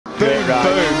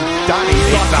Boom. Danny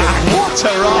Buchan. What a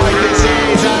ride this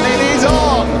is, and it is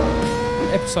on.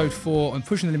 Episode 4 on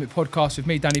Pushing the Limit podcast with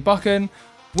me, Danny Buchan.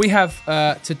 We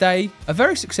have today a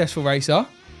very successful racer,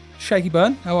 Shakey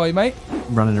Byrne. How are you, mate?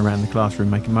 Running around the classroom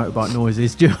making motorbike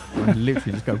noises.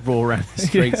 Literally just go raw around the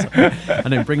streets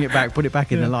and then bring it back, put it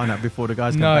back in the lineup before the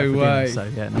guys come back for dinner. So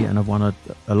yeah, and I've won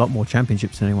a lot more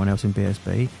championships than anyone else in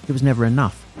BSB. It was never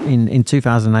enough. In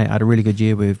 2008, I had a really good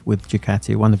year with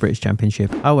Ducati, won the British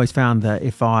Championship. I always found that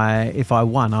if I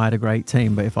won, I had a great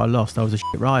team, but if I lost, I was a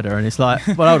shit rider. And it's like,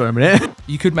 well, hold on a minute.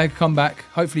 You could make a comeback.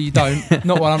 Hopefully you don't.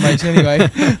 Not while I'm racing anyway.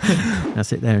 Now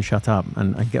sit there and shut up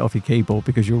and get off your keyboard,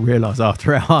 because you'll realise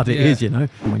after how hard it is, you know.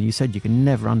 When you said you can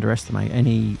never underestimate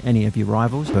any of your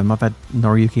rivals. I've had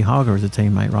Noriyuki Haga as a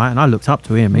teammate, right? And I looked up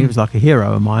to him. He was like a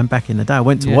hero of mine back in the day. I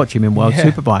went to watch him in World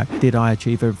Superbike. Did I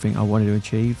achieve everything I wanted to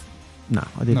achieve? No,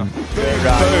 I didn't. Boom.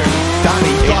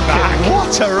 Danny Buchan.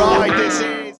 What a ride this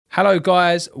is. Hello,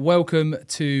 guys. Welcome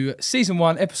to Season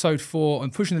 1, Episode 4 on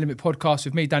Pushing the Limit podcast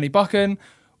with me, Danny Buchan.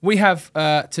 We have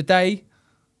today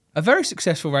a very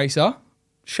successful racer,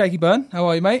 Shakey Byrne. How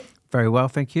are you, mate? Very well,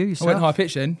 thank you. Yourself? I went high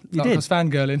pitch then. You did? I did? was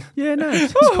fangirling. Yeah, no,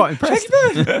 it's quite impressive.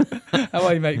 Shakey Byrne. How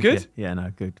are you, mate? Good? Yeah,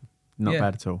 no, good. Not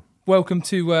bad at all. Welcome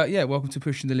to welcome to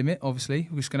Pushing the Limit. Obviously,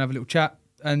 we're just gonna have a little chat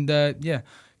and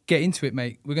get into it,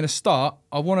 mate. We're gonna start.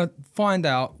 I want to find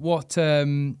out what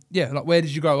like where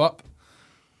did you grow up,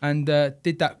 and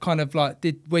did that kind of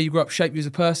did where you grew up shape you as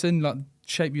a person, like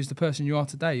shape you as the person you are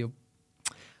today? Or?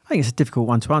 I think it's a difficult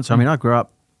one to answer. I mean, I grew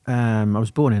up. I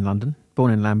was born in London,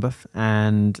 born in Lambeth,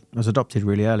 and I was adopted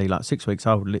really early, like 6 weeks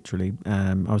old, literally.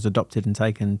 I was adopted and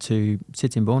taken to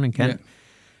Sittingbourne in Kent,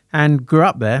 and grew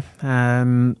up there.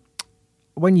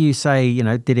 When you say, you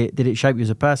know, did it shape you as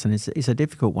a person? It's a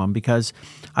difficult one, because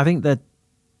I think that,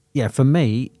 for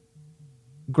me,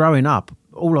 growing up,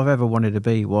 all I've ever wanted to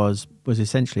be was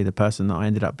essentially the person that I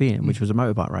ended up being, which was a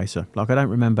motorbike racer. Like, I don't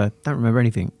remember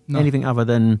anything other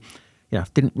than,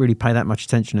 didn't really pay that much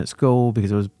attention at school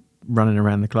because I was running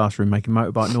around the classroom making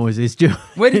motorbike noises.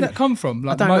 Where did that come from?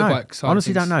 Like, I don't know. Motorbike side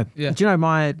Honestly, things? don't know. Yeah. Do you know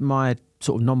my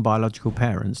sort of non-biological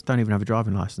parents don't even have a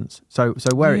driving license? So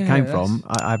where it came from,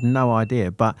 I have no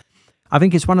idea. But I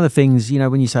think it's one of the things,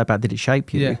 when you say about did it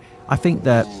shape you, I think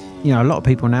that, a lot of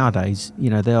people nowadays,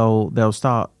 they'll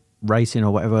start racing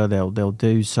or whatever, they'll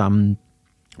do some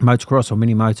motocross or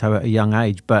mini moto at a young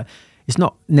age, but it's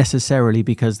not necessarily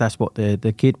because that's what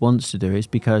the kid wants to do. It's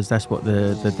because that's what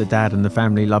the dad and the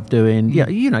family love doing. Yeah,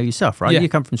 you know yourself, right? You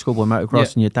come from schoolboy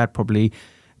motocross and your dad probably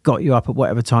got you up at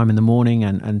whatever time in the morning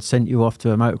and sent you off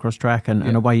to a motocross track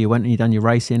and away you went and you done your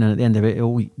racing, and at the end of it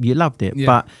all, you loved it.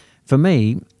 But for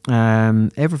me,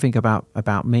 everything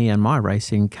about me and my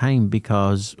racing came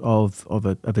because of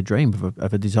a dream,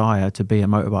 of a desire to be a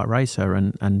motorbike racer,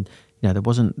 and there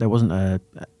wasn't a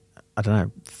I don't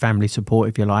know, family support,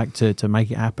 if you like, to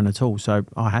make it happen at all. So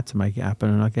I had to make it happen,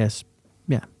 and I guess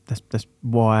that's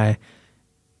why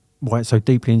it's so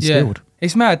deeply instilled. Yeah.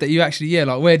 It's mad that you actually,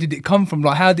 like, where did it come from?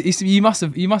 Like, how did you must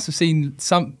have seen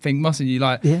something, mustn't you?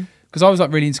 Like, because I was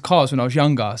like really into cars when I was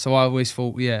younger, so I always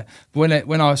thought,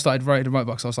 when I started riding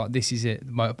motorbikes, I was like, this is it,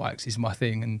 motorbikes is my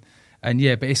thing, and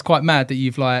but it's quite mad that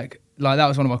you've like that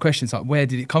was one of my questions, like, where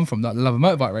did it come from, like the love of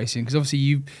motorbike racing? Because obviously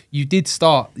you did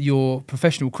start your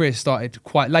professional career started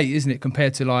quite late, isn't it,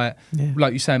 compared to like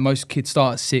you're saying, most kids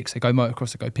start at 6, they go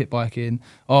motocross, they go pit biking,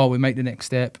 we make the next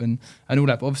step and all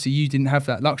that. But obviously you didn't have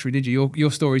that luxury, did you? Your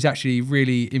story is actually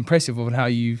really impressive on how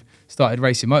you started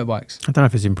racing motorbikes. I don't know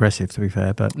if it's impressive, to be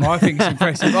fair, but I think it's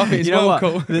impressive. I think it's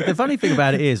cool. The funny thing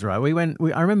about it is, right,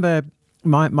 I remember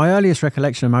my earliest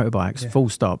recollection of motorbikes, full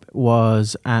stop,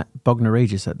 was at Bognor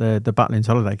Regis at the Butlins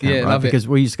holiday camp, right? Because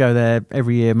we used to go there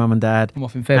every year, mum and dad. I'm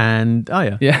off in Feb. And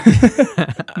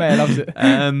Mate loves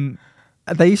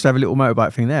it. They used to have a little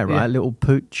motorbike thing there, right? Little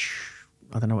pooch,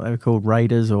 I don't know what they were called,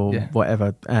 Raiders or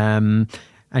whatever. And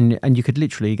you could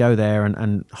literally go there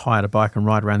and hire a bike and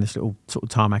ride around this little sort of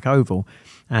tarmac oval.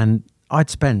 And I'd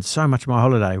spend so much of my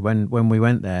holiday when we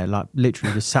went there, like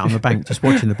literally just sat on the bank just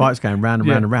watching the bikes going round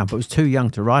and round and round, but I was too young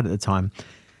to ride at the time.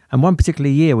 And one particular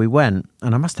year we went,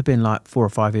 and I must have been like 4 or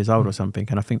 5 years old or something,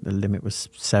 and I think the limit was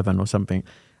 7 or something.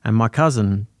 And my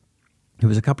cousin, who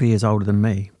was a couple of years older than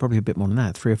me, probably a bit more than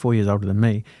that, 3 or 4 years older than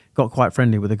me, got quite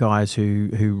friendly with the guys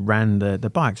who ran the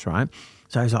bikes, right?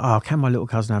 So he's like, oh, can my little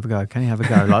cousin have a go? Can he have a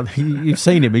go? Like, you've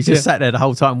seen him. He's just sat there the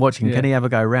whole time watching. Can he have a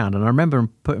go around? And I remember him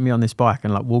putting me on this bike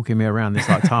and like walking me around this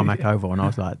like tarmac oval. And I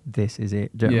was like, this is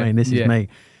it. Do you know what I mean? This is me.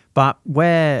 But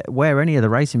where any of the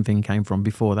racing thing came from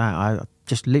before that, I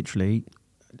just literally,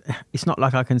 it's not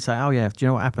like I can say, oh yeah, do you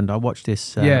know what happened? I watched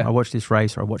this, I watched this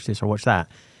race, or I watched this, or I watched that.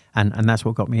 and that's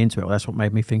what got me into it. That's what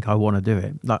made me think I want to do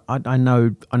it. Like I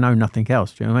know nothing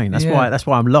else. Do you know what I mean? That's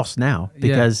why I'm lost now,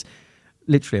 because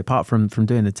literally apart from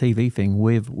doing the TV thing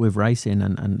with racing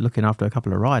and looking after a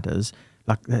couple of riders,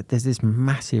 like there's this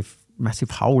massive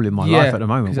hole in my life at the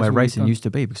moment where racing used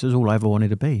to be, because it's all I ever wanted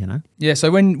to be, you know? Yeah,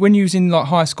 so when you was in like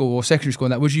high school or secondary school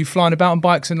and that, was you flying about on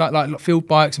bikes and like field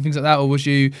bikes and things like that, or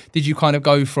did you kind of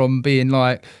go from being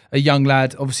like a young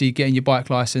lad, obviously getting your bike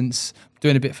license,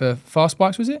 doing a bit for fast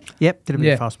bikes, was it? Yep, did a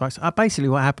bit of fast bikes. Basically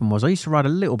what happened was I used to ride a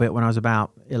little bit when I was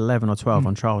about 11 or 12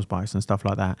 on trials bikes and stuff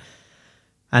like that.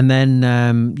 And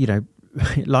then, you know,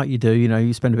 like you do, you know,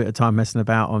 you spend a bit of time messing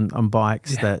about on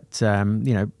bikes that,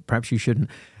 you know, perhaps you shouldn't.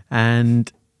 And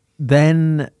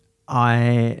then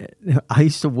I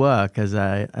used to work as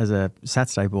a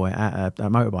Saturday boy at a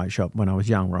motorbike shop when I was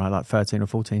young, right, like 13 or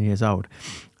 14 years old.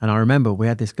 And I remember we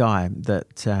had this guy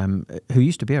that who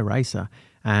used to be a racer,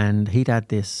 and he had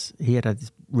this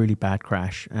really bad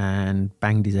crash and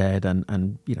banged his head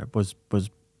and you know was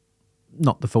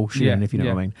not the full shin, if you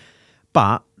know what I mean.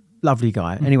 But lovely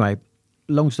guy. Anyway,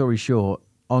 long story short,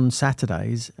 on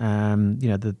Saturdays, you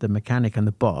know, the mechanic and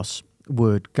the boss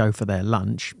would go for their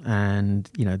lunch, and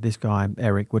you know, this guy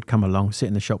Eric would come along, sit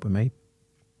in the shop with me,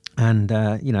 and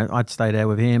you know, I'd stay there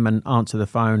with him and answer the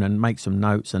phone and make some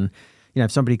notes. And you know,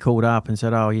 if somebody called up and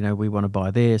said, oh, you know, we want to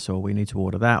buy this or we need to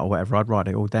order that or whatever, I'd write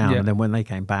it all down, and then when they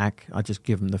came back, I'd just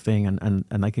give them the thing and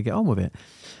they could get on with it.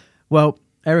 Well,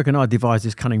 Eric and I devised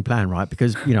this cunning plan, right?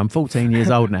 Because, you know, I'm 14 years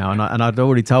old now, and I'd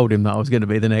already told him that I was going to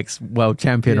be the next world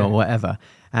champion or whatever.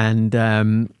 And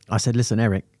I said, listen,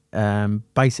 Eric,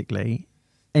 basically,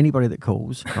 anybody that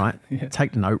calls, right,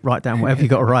 take the note, write down whatever you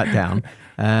got to write down.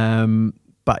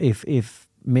 But if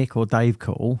Mick or Dave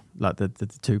call, like the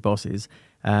two bosses,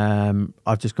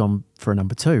 I've just gone for a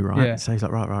number 2, right? Yeah. So he's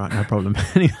like, right, no problem.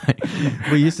 Anyway,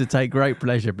 we used to take great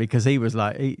pleasure because he was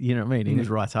like, you know what I mean? He was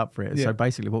right up for it. Yeah. So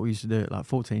basically what we used to do at like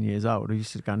 14 years old, we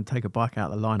used to go and take a bike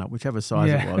out of the lineup, whichever size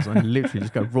it was, and literally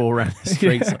just go raw around the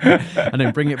streets and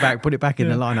then bring it back, put it back in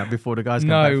the lineup before the guys come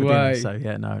back for dinner. So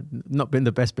yeah, no, not been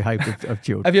the best behaved of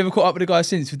children. Have you ever caught up with the guys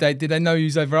since? Did they know you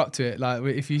was over up to it? Like,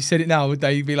 if you said it now, would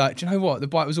they be like, do you know what? The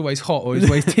bike was always hot or it was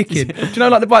always ticking. Do you know,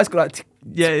 like the bike's got like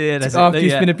that's after it.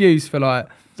 you've been abused for like.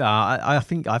 I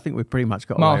think we've pretty much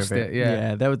got away with it.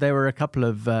 Yeah. There were a couple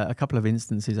of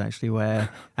instances actually where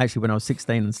when I was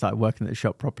 16 and started working at the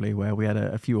shop properly, where we had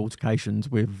a few altercations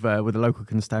with the local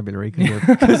constabulary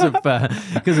because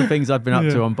of things I'd been up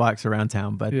to on bikes around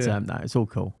town. But no, it's all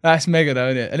cool. That's mega though,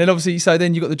 isn't it? And then obviously, so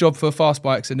then you got the job for fast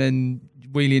bikes and then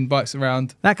wheeling bikes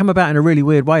around. That came about in a really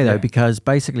weird way though, because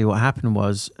basically what happened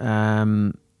was,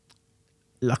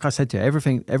 like I said to you,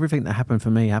 everything that happened for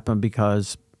me happened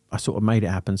because I sort of made it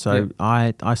happen. So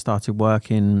I started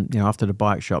working, you know, after the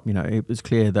bike shop. You know, it was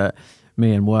clear that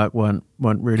me and work weren't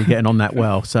really getting on that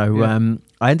well. So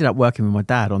I ended up working with my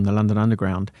dad on the London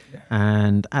Underground,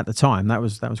 and at the time that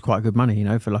was quite good money, you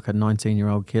know, for like a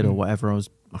 19-year-old kid or whatever. I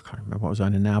can't remember what I was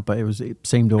earning now, but it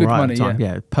seemed all good right money, at the time.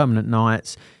 Yeah, permanent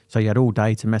nights, so you had all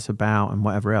day to mess about and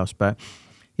whatever else. But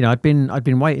you know, I'd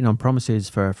been waiting on promises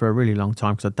for a really long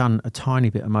time, because I'd done a tiny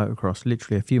bit of motocross,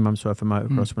 literally a few months worth of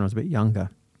motocross when I was a bit younger.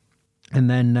 And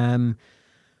then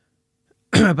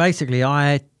basically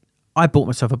I bought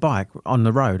myself a bike on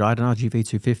the road. I had an RGV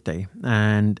 250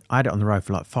 and I had it on the road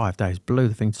for like 5 days, blew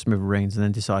the thing to smithereens, and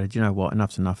then decided, you know what,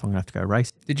 enough's enough, I'm going to have to go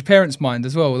race. Did your parents mind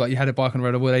as well? Like you had a bike on the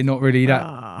road, or were they not really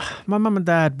that? My mum and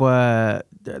dad were,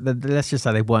 let's just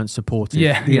say they weren't supportive.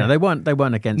 You know, they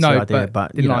weren't against the idea,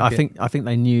 but you know, I think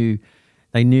they knew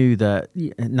that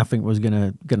nothing was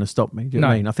gonna stop me. Do you know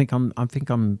what I mean? I think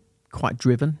I'm quite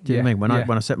driven. Do you know what I mean?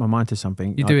 When I set my mind to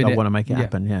something, I want to make it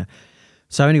happen. Yeah.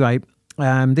 So anyway,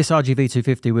 this RGV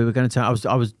 250, we were going to.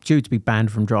 I was due to be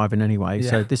banned from driving anyway. Yeah.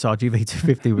 So this RGV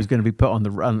 250 was going to be put on the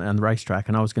racetrack,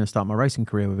 and I was going to start my racing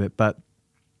career with it. But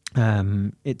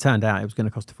it turned out it was going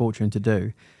to cost a fortune to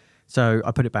do. So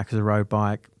I put it back as a road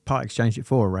bike, part exchanged it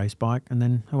for a race bike, and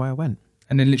then away I went.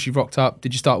 And then literally rocked up.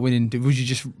 Did you start winning? Did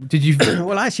you?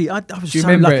 Well, actually, I was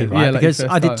so lucky, right? Like because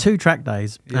I did 2 track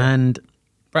days and.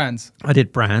 Brands. I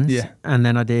did Brands, and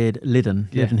then I did Liddon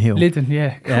Hill. Liddon,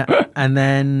 yeah. And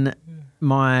then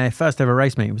my first ever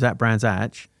race meet was at Brands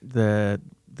Hatch, the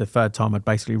third time I'd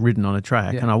basically ridden on a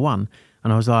track, and I won.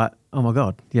 And I was like, oh my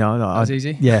God. Yeah, that was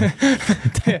easy. Yeah.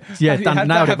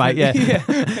 Nailed it, mate.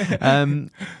 Yeah.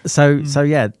 So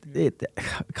yeah, it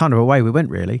kind of away we went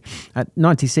really. At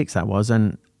 96 that was,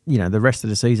 and you know, the rest of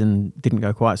the season didn't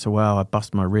go quite so well. I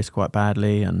busted my wrist quite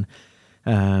badly, and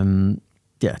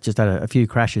just had a few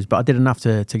crashes, but I did enough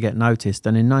to get noticed.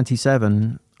 And in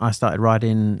 97, I started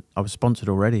riding. I was sponsored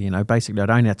already. You know, basically I'd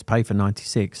only had to pay for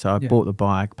 96, so I bought the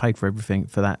bike, paid for everything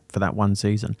for that one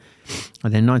season,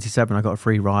 and then 97 I got a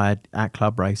free ride at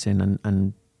club racing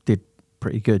and did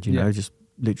pretty good. You know, just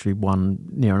literally won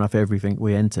near enough everything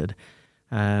we entered.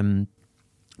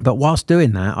 But whilst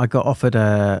doing that, I got offered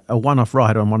a one-off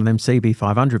ride on one of them CB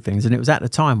 500 things, and it was at the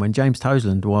time when James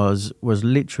Toseland was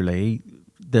literally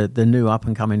the new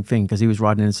up-and-coming thing, because he was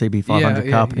riding in a CB 500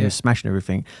 Cup and he was smashing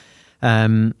everything.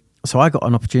 So I got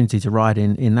an opportunity to ride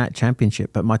in that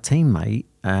championship, but my teammate,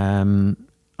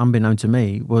 unbeknown to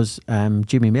me, was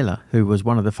Jimmy Miller, who was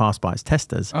one of the Fast Bikes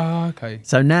testers. Oh, okay.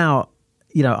 So now,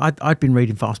 you know, I'd been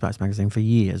reading Fast Bikes magazine for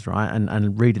years, right?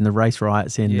 And reading the race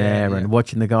riots in there and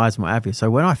watching the guys and what have you. So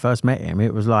when I first met him,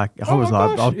 it was like, I was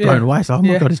blown away. So, oh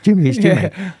my God, it's Jimmy, it's Jimmy.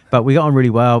 But we got on really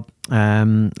well.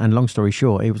 And long story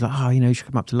short, he was like, oh, you know, you should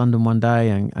come up to London one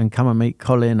day and come and meet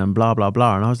Colin and blah, blah,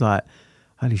 blah. And I was like,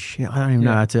 holy shit, I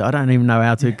don't even know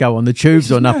how to go on the tubes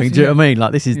or nothing. Do you know what I mean?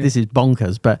 Like, this is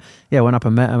bonkers. But yeah, went up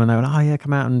and met him and they were like, oh yeah,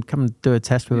 come and do a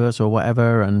test with us or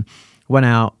whatever. And went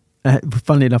out.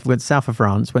 Funnily enough, we went to south of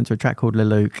France, went to a track called Le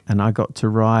Luc, and I got to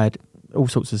ride all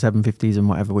sorts of 750s and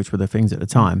whatever, which were the things at the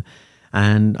time.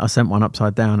 And I sent one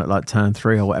upside down at like turn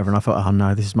 3 or whatever, and I thought, oh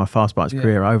no, this is my Fast Bikes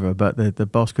career over. But the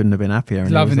boss couldn't have been happier, and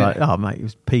he was like, oh mate, he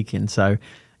was peaking. So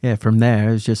yeah, from there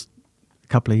it was just a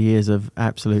couple of years of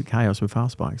absolute chaos with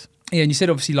Fast Bikes. Yeah, and you said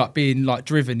obviously like being like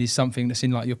driven is something that's in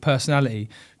like your personality.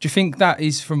 Do you think that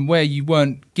is from where you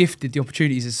weren't gifted the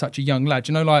opportunities as such a young lad?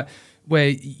 Do you know, like, where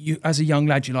you, as a young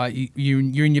lad, you're like, you're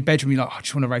in your bedroom, you're like, I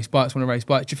just want to race bikes,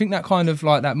 Do you think that kind of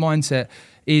like that mindset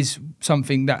is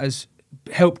something that has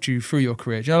helped you through your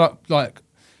career? Do you know, like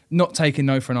not taking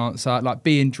no for an answer, like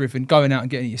being driven, going out and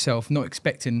getting it yourself, not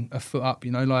expecting a foot up,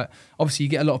 you know, like obviously you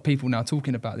get a lot of people now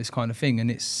talking about this kind of thing,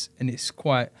 and it's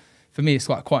quite, for me, it's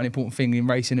like quite an important thing in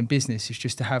racing and business, is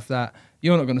just to have that,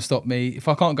 you're not going to stop me. If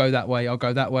I can't go that way, I'll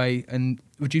go that way. And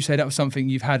would you say that was something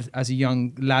you've had as a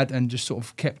young lad and just sort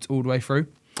of kept all the way through?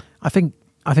 I think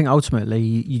ultimately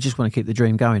you just want to keep the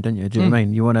dream going, don't you? Do you know what I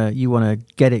mean? You want to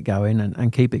get it going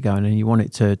and keep it going, and you want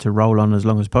it to roll on as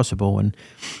long as possible. And,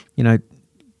 you know,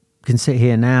 can sit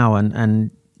here now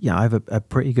and you know, I have a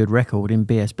pretty good record in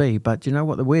BSB. But do you know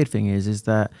what the weird thing is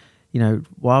that, you know,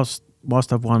 whilst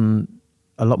I've won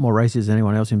a lot more races than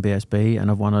anyone else in BSB,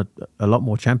 and I've won a lot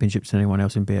more championships than anyone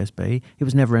else in BSB, it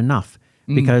was never enough,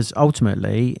 because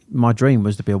ultimately my dream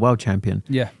was to be a world champion.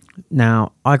 Yeah.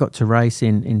 Now, I got to race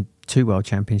in 2 world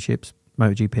championships,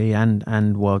 MotoGP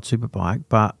and World Superbike,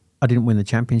 but I didn't win the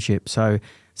championship. So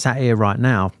sat here right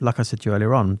now, like I said to you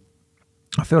earlier on,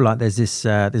 I feel like there's this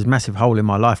massive hole in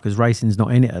my life, because racing's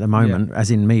not in it at the moment,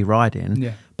 as in me riding.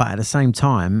 Yeah. But at the same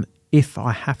time, if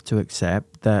I have to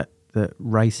accept that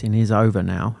racing is over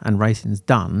now and racing's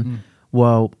done,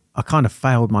 well, I kind of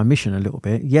failed my mission a little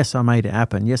bit. Yes, I made it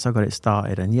happen. Yes, I got it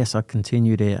started, and yes, I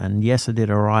continued it, and yes, I did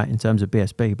all right in terms of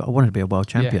BSB, but I wanted to be a world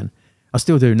champion. I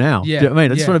still do now. Yeah. Do you know what I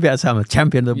mean? I just want to be able to say I'm a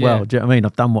champion of the world. Do you know what I mean?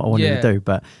 I've done what I wanted to do.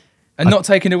 But not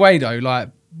taken away though, like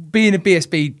being a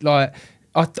BSB, like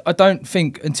I don't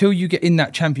think until you get in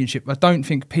that championship, I don't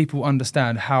think people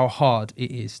understand how hard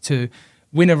it is to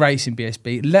win a race in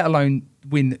BSB, let alone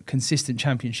win consistent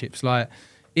championships. Like,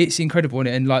 it's incredible, isn't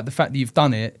it? And like the fact that you've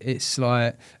done it, it's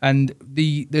like, and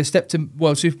the step to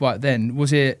World Superbike then,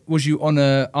 was you on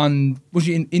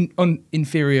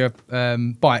inferior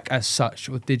bike as such,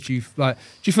 or did you like, do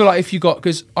you feel like if you got,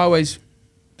 because I always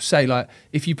say like,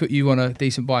 if you put you on a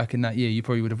decent bike in that year, you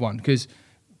probably would have won, because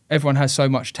everyone has so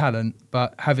much talent,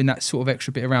 but having that sort of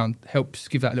extra bit around helps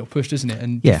give that little push, doesn't it?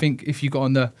 And do you think if you got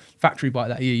on the factory bike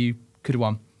that year, you could have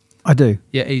won? I do.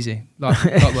 Yeah, easy. Like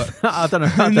work. I don't know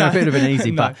if it would have been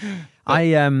easy, but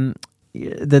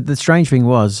the strange thing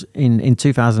was in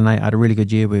 2008, I had a really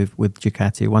good year with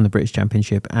Ducati, won the British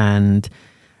Championship, and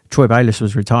Troy Bayliss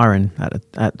was retiring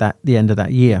at the end of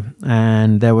that year,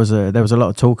 and there was a lot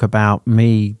of talk about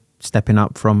me stepping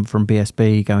up from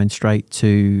BSB, going straight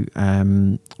to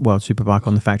World Superbike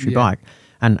on the factory bike,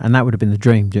 and that would have been the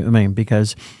dream. Do you know what I mean?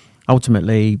 Because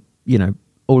ultimately, you know,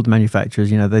 all the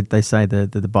manufacturers, you know, they say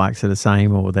the bikes are the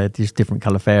same, or they're just different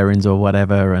colour fairings or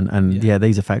whatever, and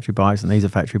these are factory bikes and these are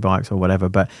factory bikes or whatever,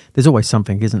 but there's always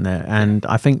something, isn't there? And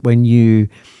I think when you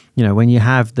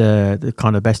have the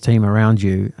kind of best team around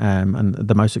you, and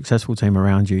the most successful team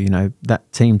around you, you know,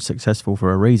 that team's successful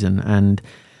for a reason. And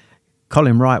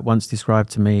Colin Wright once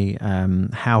described to me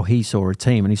how he saw a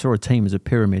team, and he saw a team as a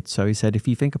pyramid. So he said, if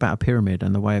you think about a pyramid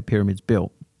and the way a pyramid's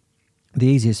built, the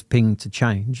easiest thing to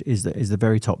change is the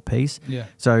very top piece. Yeah.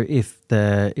 So if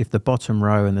the bottom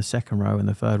row and the second row and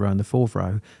the third row and the fourth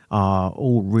row are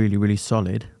all really, really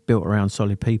solid, built around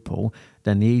solid people,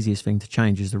 then the easiest thing to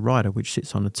change is the rider, which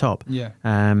sits on the top. Yeah.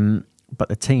 But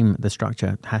the team, the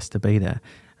structure has to be there.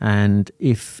 And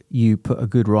if you put a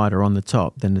good rider on the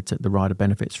top, then the rider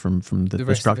benefits from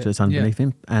the structure that's underneath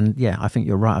him. And yeah, I think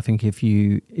you're right. I think if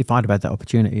I'd have had that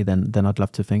opportunity, then I'd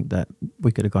love to think that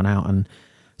we could have gone out and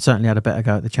certainly had a better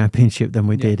go at the championship than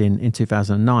we did in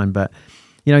 2009. But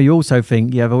you know, you also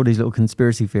think you have all these little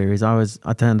conspiracy theories.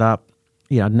 I turned up,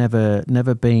 I'd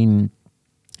never been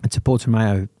to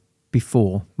Portimao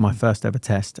before my first ever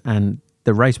test, and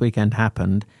the race weekend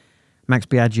happened. Max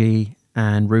Biaggi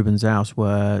and Ruben Zaus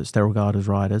were Sterile Garda's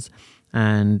riders,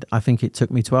 and I think it took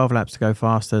me 12 laps to go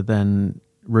faster than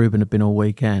Ruben had been all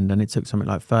weekend, and it took something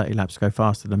like 30 laps to go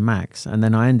faster than Max, and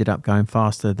then I ended up going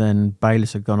faster than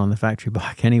Bayliss had gone on the factory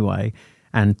bike anyway,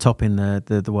 and topping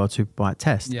the World Superbike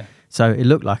test. Yeah. So it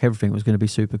looked like everything was going to be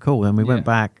super cool. And we went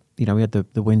back, we had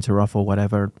the winter off or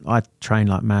whatever. I trained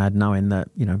like mad, knowing that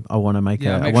I want to make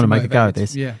a go at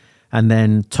this. Yeah. And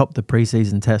then topped the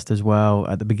pre-season test as well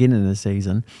at the beginning of the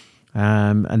season.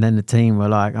 And then the team were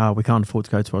like, "Oh, we can't afford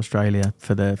to go to Australia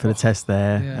for the test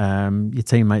there. Yeah. Your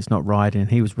teammate's not riding.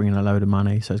 He was bringing a load of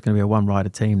money, so it's going to be a one-rider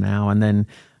team now." And then,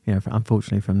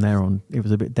 unfortunately, from there on, it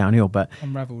was a bit downhill. But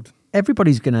unravelled.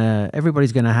 Everybody's gonna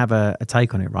have a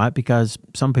take on it, right? Because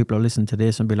some people will listen to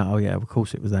this and be like, "Oh yeah, of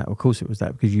course it was that. Of course it was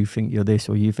that," because you think you're this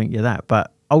or you think you're that.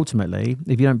 But ultimately,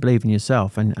 if you don't believe in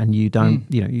yourself and you don't,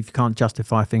 if you can't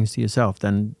justify things to yourself,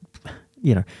 then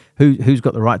who's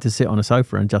got the right to sit on a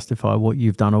sofa and justify what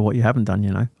you've done or what you haven't done?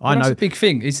 I know that's a big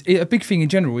thing. A big thing in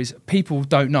general is people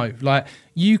don't know. Like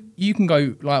you can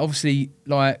go, like, obviously,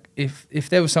 like if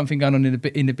there was something going on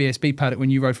in the BSB paddock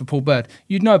when you rode for Paul Bird,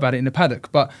 you'd know about it in the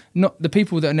paddock, but not the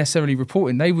people that are necessarily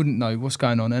reporting. They wouldn't know what's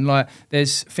going on. And like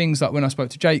there's things like when I spoke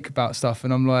to Jake about stuff,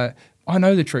 and I'm like, I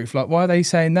know the truth. Like, why are they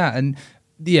saying that? And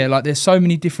yeah, like there's so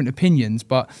many different opinions,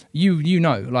 but you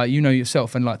know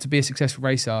yourself, and like to be a successful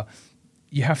racer,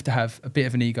 you have to have a bit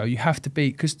of an ego. You have to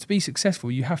because to be successful,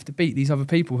 you have to beat these other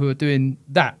people who are doing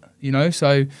that,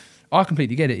 So I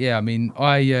completely get it. Yeah, I mean,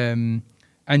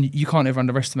 and you can't ever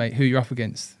underestimate who you're up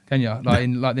against, can you? Like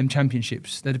in like them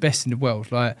championships, they're the best in the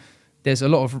world. Like there's a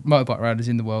lot of motorbike riders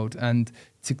in the world, and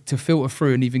to filter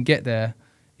through and even get there,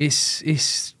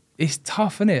 it's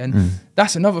tough, isn't it? And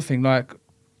that's another thing, like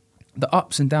the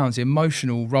ups and downs, the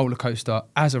emotional roller coaster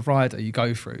as a rider you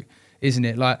go through. Isn't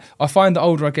it? Like I find the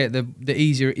older I get, the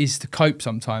easier it is to cope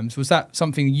sometimes. Was that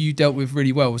something you dealt with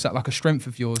really well? Was that like a strength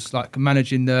of yours, like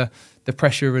managing the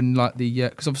pressure and like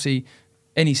because obviously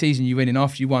any season you win in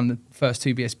after you won the first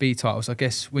 2 BSB titles, I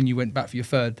guess when you went back for your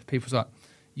third, people was like,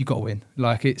 you got to win.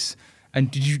 Like and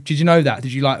did you know that?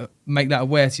 Did you like make that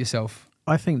aware to yourself?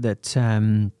 I think that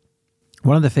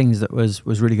one of the things that was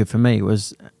really good for me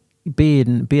was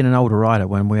being an older rider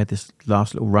when we had this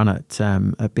last little run at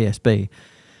BSB.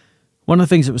 One of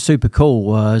the things that was super cool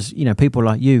was, people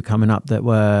like you coming up that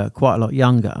were quite a lot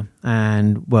younger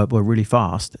and were really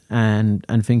fast and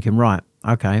thinking, right,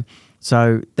 okay,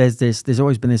 so there's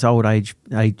always been this old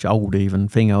even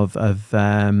thing of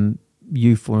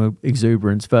youthful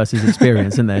exuberance versus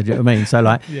experience, isn't there? Do you know what I mean? So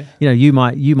like, you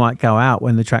might go out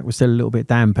when the track was still a little bit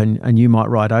damp and you might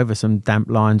ride over some damp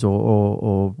lines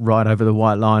or ride over the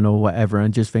white line or whatever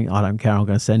and just think, I don't care, I'm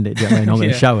going to send it. Do you know what I mean? I'm going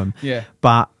to show them. Yeah.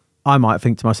 But I might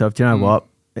think to myself, do you know what?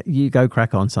 You go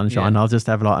crack on, sunshine. I'll just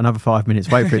have like another 5 minutes,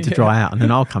 wait for it to dry out, and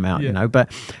then I'll come out,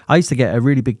 But I used to get a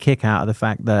really big kick out of the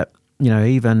fact that,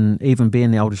 even being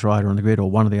the oldest rider on the grid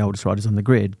or one of the oldest riders on the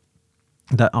grid,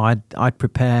 that I'd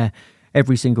prepare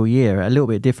every single year a little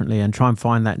bit differently and try and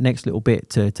find that next little bit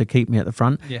to keep me at the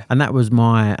front. Yeah. And that was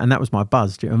my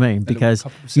buzz, do you know what I mean? Because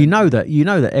you know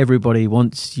that everybody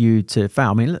wants you to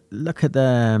fail. I mean, look at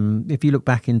if you look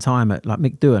back in time at like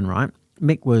Mick Doohan, right?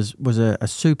 Mick was a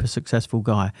super successful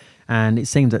guy, and it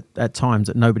seemed at times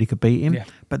that nobody could beat him. Yeah.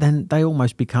 But then they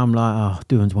almost become like, oh,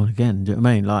 Doohan's won again. Do you know what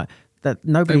I mean? Like that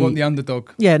nobody. They want the underdog.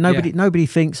 Yeah, nobody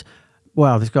thinks,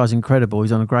 wow, this guy's incredible.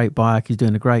 He's on a great bike. He's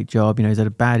doing a great job. He's had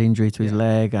a bad injury to his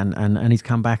leg, and he's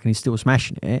come back and he's still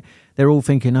smashing it. They're all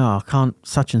thinking, oh, can't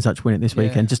such and such win it this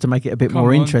weekend, just to make it a bit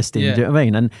more interesting. Yeah. Do you know what I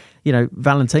mean? And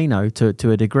Valentino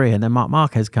to a degree, and then Marc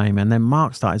Marquez came, and then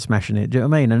Mark started smashing it. Do you know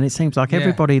what I mean? And it seems like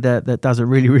everybody that does a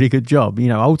really, really good job.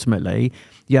 Ultimately,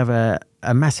 you have a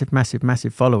massive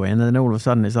following, and then all of a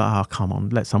sudden it's like, oh, come on,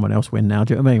 let someone else win now.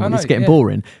 Do you know what I mean? It's getting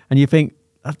boring, and you think,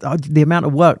 the amount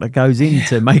of work that goes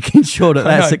into making sure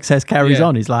that success carries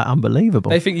on is like unbelievable.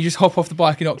 They think you just hop off the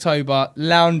bike in October,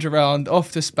 lounge around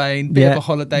off to Spain, bit of a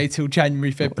holiday till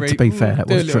January, February. To be fair, that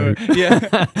was true.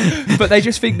 Yeah, but they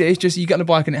just think that it's just you get on the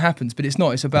bike and it happens. But it's not.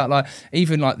 It's about like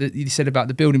even like you said about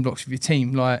the building blocks of your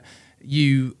team, like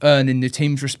you earning the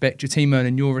team's respect, your team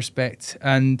earning your respect,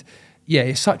 and yeah,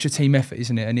 it's such a team effort,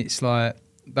 isn't it? And it's like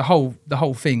the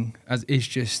whole thing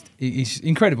is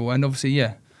incredible. And obviously,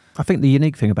 yeah. I think the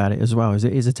unique thing about it as well is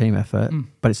it is a team effort,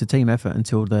 but it's a team effort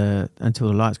until the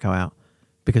lights go out,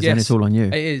 because then it's all on you.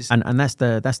 It is, and that's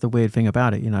the weird thing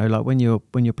about it. You know, like when you're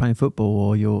playing football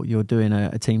or you're doing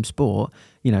a team sport,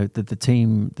 you know, the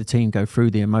team go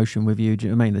through the emotion with you. Do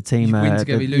you know what I mean? The team you win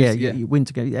together, you lose, you win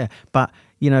together. Yeah, but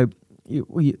you know.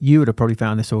 You would have probably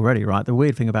found this already, right? The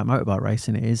weird thing about motorbike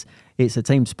racing is it's a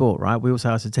team sport, right? We also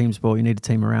have a team sport. You need a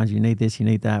team around you. You need this, you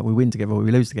need that. We win together, we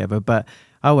lose together. But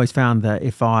I always found that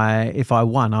if I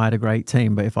won, I had a great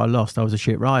team. But if I lost, I was a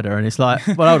shit rider. And it's like,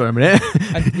 well, hold on a minute.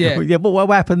 And, yeah. Yeah, but what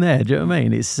happened there? Do you know what I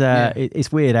mean? It's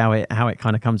it's weird how it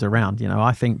kind of comes around. You know,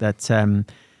 I think that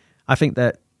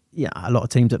yeah, a lot of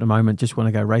teams at the moment just want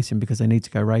to go racing because they need to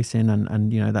go racing,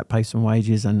 and you know, that pays some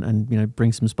wages and you know,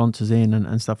 bring some sponsors in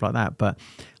and stuff like that. But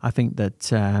I think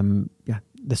that yeah,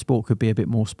 the sport could be a bit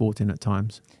more sporting at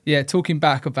times. Yeah, talking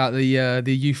back about the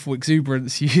youthful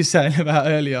exuberance you were saying about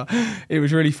earlier, it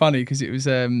was really funny because it was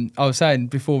I was saying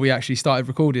before we actually started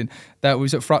recording that we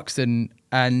was at Thruxton,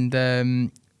 and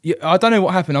I don't know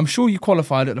what happened. I'm sure you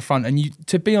qualified at the front, and you,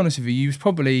 to be honest with you was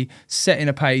probably setting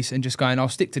a pace and just going, I'll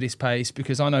stick to this pace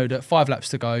because I know that 5 laps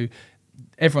to go,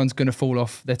 everyone's going to fall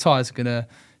off, their tyres are going to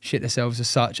shit themselves as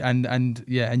such, and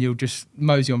you'll just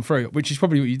mosey on through, which is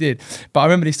probably what you did. But I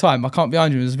remember this time, I can't be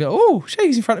behind you, and it was a bit, oh,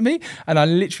 Shakey's in front of me, and I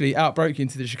literally outbroke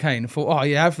into the chicane and thought, oh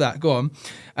yeah, have that, go on.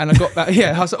 And I got back,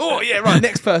 I was like, oh yeah, right,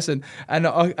 next person. And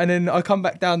then I come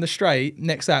back down the straight,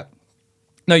 next lap.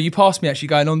 No, you passed me actually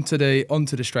going onto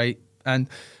the straight, and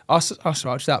I was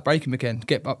just out braking again,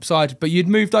 get upside. But you'd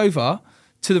moved over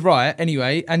to the right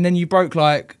anyway, and then you broke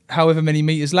like however many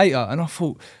meters later, and I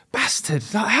thought, bastard,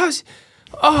 like how's?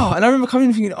 Oh, and I remember coming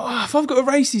in thinking, oh, if I've got to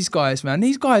race these guys, man,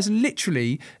 these guys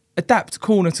literally adapt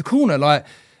corner to corner, like.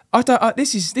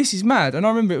 This is mad. And I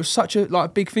remember it was such a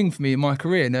like big thing for me in my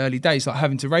career in the early days, like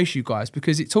having to race you guys,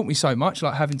 because it taught me so much,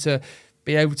 like having to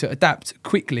be able to adapt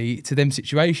quickly to them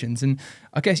situations. And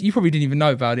I guess you probably didn't even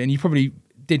know about it, and you probably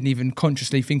didn't even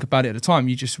consciously think about it at the time.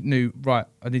 You just knew, right,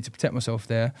 I need to protect myself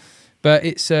there. But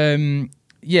it's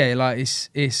yeah, like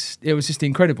it was just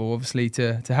incredible, obviously,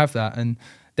 to have that. And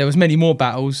there was many more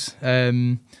battles,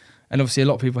 and obviously a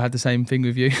lot of people had the same thing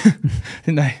with you,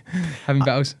 didn't they? Having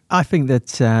battles. I think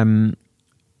that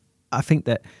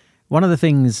one of the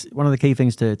key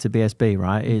things to BSB,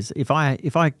 right, is if I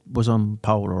was on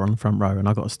pole or on the front row and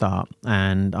I got a start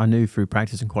and I knew through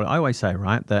practice and quality, I always say,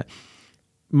 right, that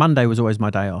Monday was always my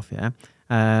day off, yeah.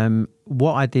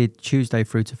 What I did Tuesday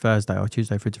through to Thursday or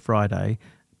Tuesday through to Friday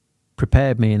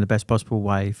prepared me in the best possible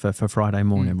way for Friday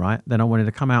morning, right? Then I wanted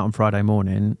to come out on Friday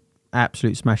morning,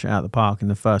 absolute smash it out of the park in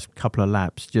the first couple of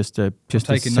laps, just to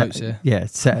taking notes here. Yeah,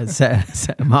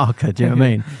 set a marker. Do you know what I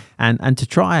mean? And to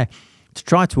try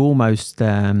to almost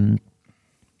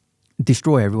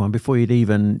destroy everyone before you'd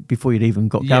even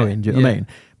got going. Do you know what I mean?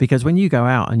 Because when you go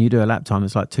out and you do a lap time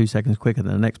that's like 2 seconds quicker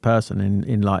than the next person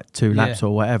in like 2 laps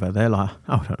or whatever, they're like,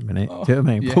 hold on a minute. Do you know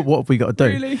what I mean? Yeah. What have we got to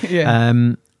do? Really?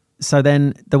 Yeah. So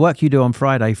then the work you do on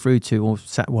Friday through to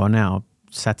now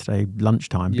Saturday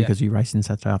lunchtime, because you race in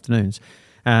Saturday afternoons,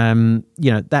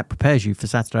 you know, that prepares you for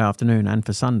Saturday afternoon and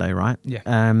for Sunday, right?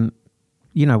 Yeah.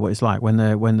 You know what it's like when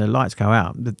the lights go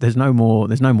out. There's no more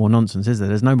nonsense, is there?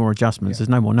 There's no more adjustments. There's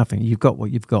no more nothing. You've got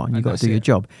what you've got, and you've got to do your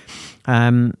job.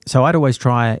 So I'd always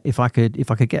try, if I could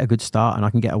get a good start and I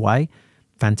can get away,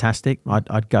 fantastic.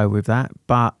 I'd go with that.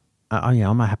 But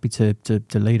I'm happy to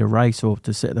lead a race or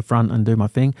to sit at the front and do my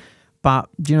thing. But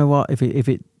do you know what?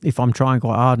 If I'm trying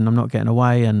quite hard and I'm not getting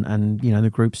away, and you know, the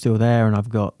group's still there, and I've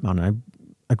got, I don't know,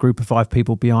 a group of 5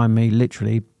 people behind me,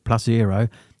 literally plus 0,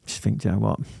 just think, do you know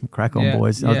what? Crack on,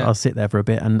 boys. I'll sit there for a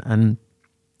bit and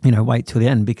you know, wait till the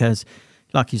end, because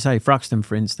like you say, Thruxton,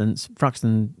 for instance,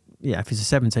 if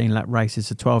it's a 17-lap race, it's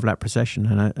a 12-lap procession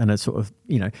and a sort of,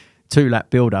 you know, 2-lap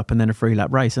build-up and then a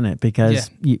 3-lap race, isn't it?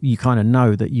 Because you kind of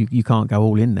know that you can't go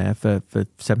all in there for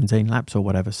 17 laps or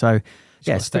whatever. So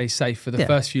stay safe for the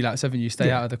first few laps, haven't you? Stay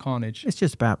out of the carnage. It's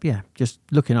just about just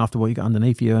looking after what you got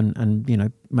underneath you and you know,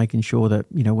 making sure that,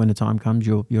 you know, when the time comes,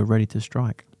 you're ready to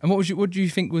strike. And what do you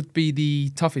think would be the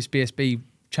toughest BSB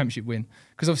championship win?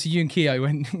 Because obviously you and Keogh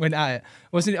went at it.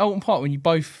 Wasn't it Alton Park when you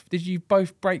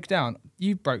both break down?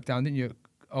 You broke down, didn't you?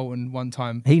 Alton one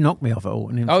time. He knocked me off at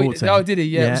Alton in 14. Oh, did he?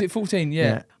 Yeah. Was it 14?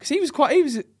 Yeah.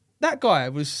 Because that guy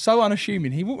was so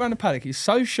unassuming. He walked around the paddock. He was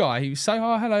so shy. He was so,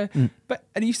 oh, hello.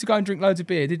 And he used to go and drink loads of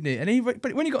beer, didn't he?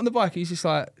 But when he got on the bike, he was just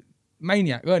like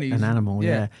maniac, weren't he? An animal,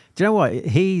 yeah. Do you know what?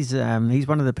 He's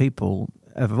one of the people,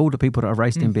 of all the people that have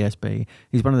raced in BSB,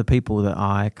 he's one of the people that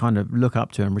I kind of look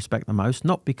up to and respect the most.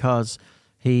 Not because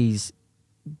he's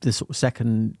the sort of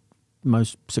second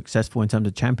most successful in terms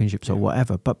of championships or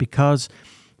whatever, but because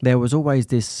there was always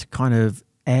this kind of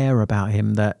air about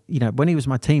him that, you know, when he was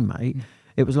my teammate,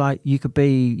 it was like you could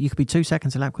be 2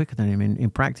 seconds a lap quicker than him in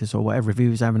practice or whatever if he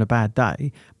was having a bad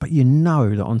day, but you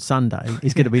know that on Sunday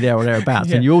he's going to be there or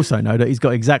thereabouts. And you also know that he's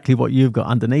got exactly what you've got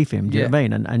underneath him. Do you know what I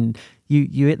mean? And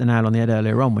you hit the nail on the head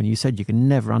earlier on when you said you can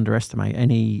never underestimate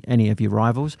any of your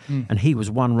rivals. And he was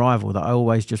one rival that I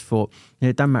always just thought, you know,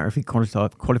 it doesn't matter if he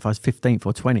qualifies 15th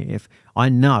or 20th. I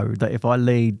know that if I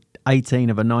lead 18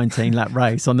 of a 19 lap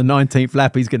race on the 19th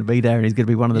lap, he's going to be there and he's going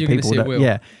to be one of the people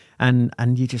that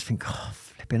and you just think, oh,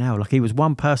 flipping hell. Like, he was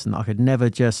one person that I could never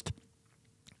just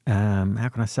how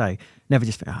can I say, never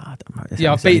just think, I don't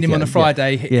know. I've beaten him on a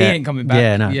Friday. He ain't coming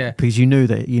back. Because you knew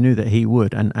that he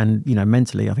would, and you know,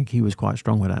 mentally I think he was quite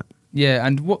strong with that. Yeah,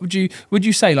 and what would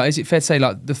you say, like, is it fair to say,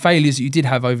 like, the failures that you did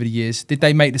have over the years, did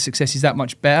they make the successes that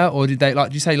much better, or did they, like,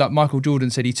 do you say, like, Michael Jordan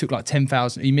said he took like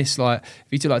 10,000, he missed, like,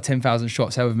 if he took like 10,000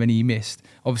 shots, however many he missed,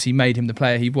 obviously made him the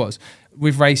player he was.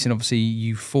 With racing, obviously,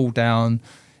 you fall down.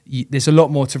 There's a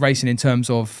lot more to racing in terms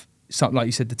of something, like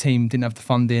you said, the team didn't have the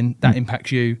funding, that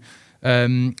impacts you.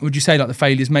 Would you say, like, the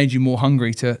failures made you more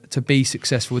hungry to be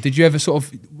successful? Did you ever sort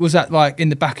of, was that like in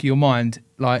the back of your mind,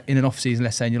 like in an off season,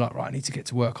 let's say, and you're like, right, I need to get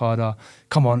to work harder,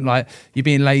 come on, like, you're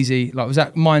being lazy, like, was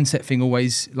that mindset thing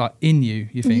always like in you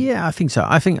think? Yeah, I think so.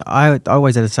 I think I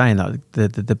always had a saying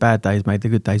that the bad days made the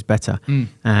good days better.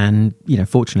 And, you know,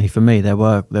 fortunately for me, there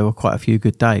were quite a few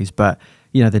good days, but,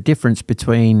 you know, the difference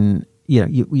between, you know,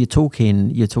 you're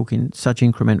talking such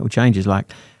incremental changes.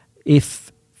 Like,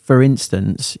 if, for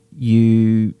instance,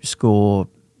 you score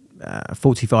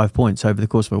 45 points over the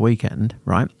course of a weekend,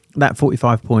 right? That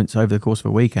 45 points over the course of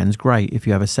a weekend is great if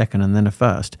you have a second and then a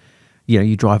first. You know,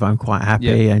 you drive home quite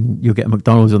happy and you'll get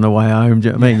McDonald's on the way home. Do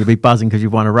you know what I mean? You'll be buzzing because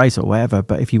you've won a race or whatever.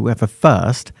 But if you have a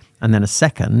first and then a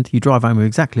second, you drive home with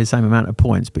exactly the same amount of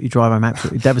points, but you drive home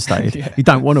absolutely devastated. You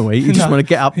don't want to eat. You just want to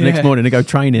get up the next morning and go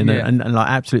training and like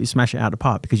absolutely smash it out of the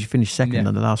park because you finished second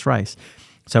on the last race.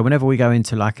 So whenever we go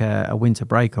into like a winter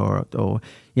break or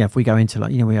if we go into,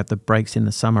 like, you know, we have the breaks in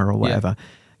the summer or whatever,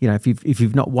 you know, if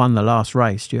you've not won the last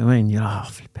race, do you know what I mean? You're like, oh,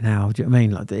 flipping hell, do you know what I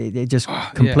mean? Like, it just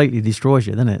completely destroys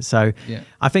you, doesn't it? So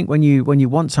I think when you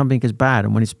want something as bad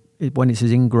and when it's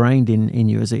as ingrained in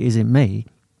you as it is in me,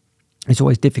 it's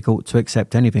always difficult to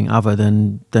accept anything other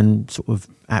than sort of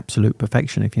absolute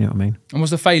perfection, if you know what I mean. And was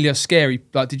the failure scary?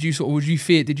 Like, did you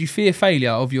fear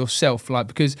failure of yourself? Like,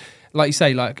 because, like you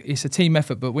say, like, it's a team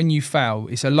effort, but when you fail,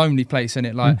 it's a lonely place, isn't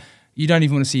it? Like, you don't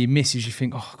even want to see your misses. You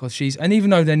think, oh God, and even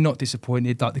though they're not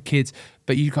disappointed, like the kids,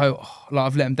 but you go, oh, like,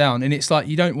 I've let them down, and it's like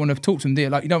you don't want to talk to them, do you?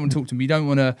 Like, you don't want to talk to them. You don't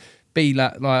want to be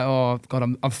like, oh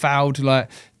God, I've fouled. Like,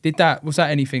 was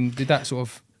that anything? Did that sort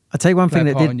of? I'll tell you one thing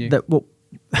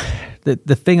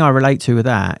the thing I relate to with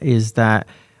that is that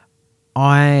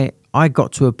I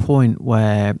got to a point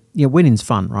where, you know, winning's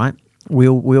fun, right? We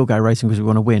all go racing because we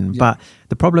want to win, but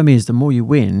the problem is the more you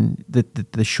win,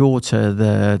 the shorter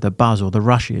the buzz or the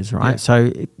rush is, right?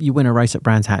 So you win a race at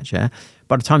Brands Hatch,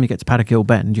 by the time you get to Paddock Hill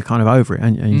Bend, you're kind of over it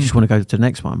and you just want to go to the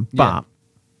next one. But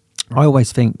I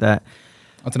always think that,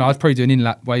 I don't know, I'd probably do an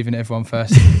in-lap waving at everyone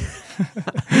first.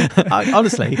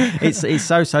 Honestly, it's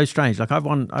so strange. Like, I've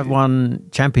won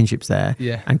championships there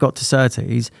and got to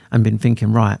Surtees and been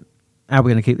thinking, right, how are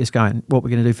we going to keep this going? What are we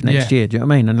going to do for next year? Do you know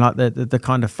what I mean? And like the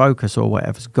kind of focus or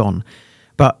whatever's gone.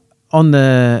 But on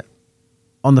the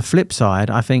flip side,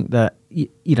 I think that you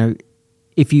know,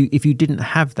 if you didn't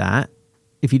have that,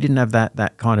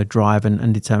 that kind of drive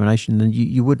and determination, then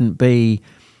you wouldn't be.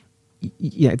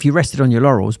 You know, if you rested on your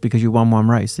laurels because you won one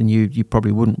race, then you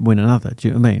probably wouldn't win another. Do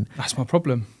you know what I mean? That's my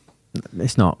problem.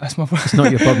 It's not. That's my problem. It's not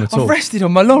your problem at all. I've rested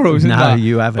on my laurels. No,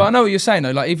 you haven't. But I know what you're saying,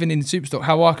 though. Like, even in Superstock,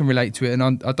 how I can relate to it, and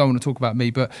I don't want to talk about me,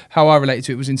 but how I relate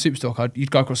to it was in Superstock. You'd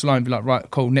go across the line and be like, right,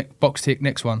 cool, box tick,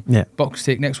 next one. Yeah. Box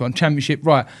tick, next one. Championship,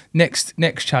 right, next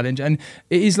challenge. And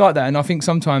it is like that. And I think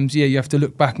sometimes, you have to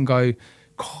look back and go,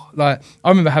 like, I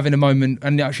remember having a moment,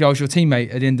 and actually I was your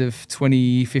teammate at the end of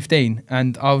 2015,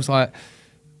 and I was like,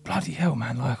 bloody hell,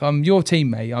 man, like, I'm your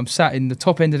teammate, I'm sat in the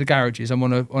top end of the garages, I'm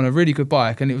on a really good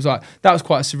bike, and it was like, that was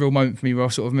quite a surreal moment for me where I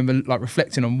sort of remember, like,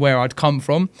 reflecting on where I'd come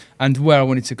from and where I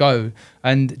wanted to go.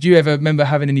 And do you ever remember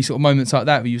having any sort of moments like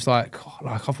that where you was like, oh,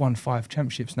 like, I've won 5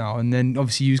 championships now, and then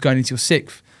obviously you was going into your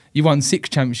 6th, you won 6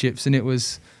 championships, and it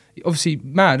was obviously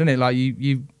mad, isn't it? Like,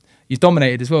 you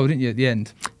dominated as well, didn't you, at the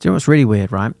end? Do you know what's really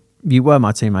weird, right? You were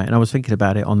my teammate, and I was thinking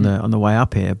about it on the way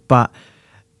up here, but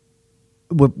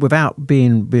without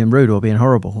being rude or being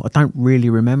horrible, I don't really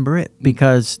remember it,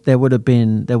 because there will have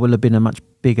been a much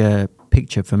bigger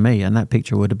picture for me, and that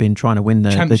picture would have been trying to win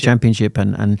the championship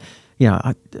and you know,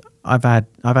 I've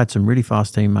had some really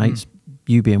fast teammates.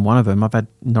 You being one of them. I've had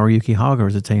Noriyuki Haga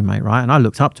as a teammate, right? And I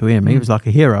looked up to him. He was like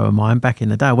a hero of mine back in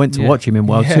the day. I went to watch him in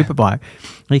World Superbike.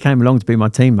 He came along to be my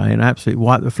teammate and I absolutely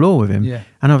wiped the floor with him. Yeah.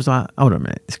 And I was like, hold on a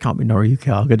minute, this can't be Noriyuki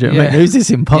Haga. Do you know what I mean? Who's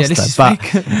this imposter? This is but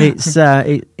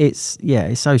fake.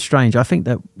 it's so strange. I think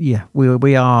that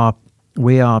we are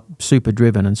super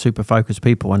driven and super focused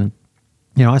people. And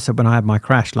you know, I said when I had my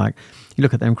crash, like, you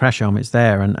look at them crash helmets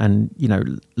there, and you know,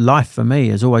 life for me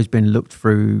has always been looked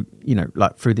through, you know,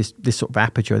 like through this sort of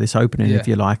aperture, this opening, if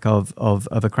you like, of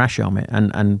a crash helmet,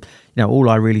 and you know, all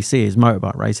I really see is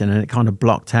motorbike racing, and it kind of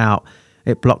blocked out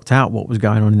what was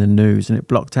going on in the news, and it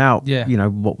blocked out, you know,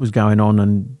 what was going on.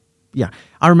 And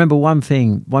I remember one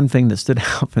thing that stood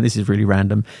out, and this is really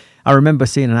random. I remember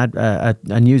seeing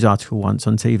a news article once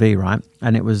on TV, right?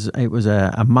 And it was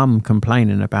a mum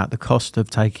complaining about the cost of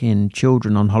taking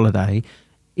children on holiday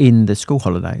in the school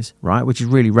holidays, right? Which is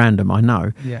really random, I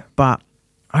know. Yeah. But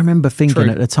I remember thinking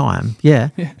at the time, I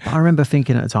remember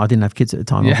thinking at the time, I didn't have kids at the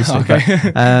time, obviously. But,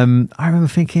 I remember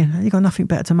thinking, you got nothing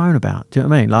better to moan about. Do you know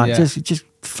what I mean? Like, just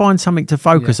find something to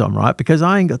focus on, right? Because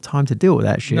I ain't got time to deal with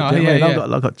that shit. Do you know what I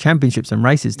mean? I've got championships and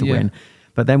races to win.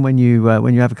 But then when you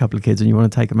have a couple of kids and you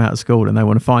want to take them out of school and they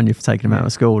want to fine you for taking them out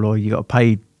of school, or you got to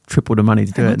pay triple the money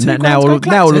to do it, now all of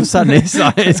a sudden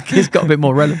it's got a bit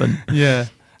more relevant. Yeah.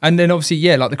 And then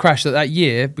obviously, like the crash that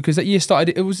year, because that year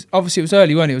started, it was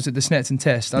early, wasn't it? It was at the Snetterton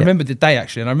test. I remember the day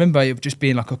actually, and I remember it just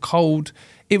being like a cold,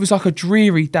 it was like a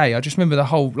dreary day. I just remember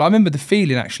I remember the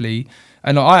feeling actually.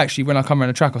 And I actually, when I come around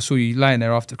the track, I saw you laying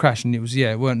there after the crash, and it was,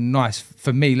 it weren't nice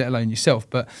for me, let alone yourself.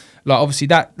 But like, obviously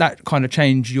that kind of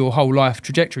changed your whole life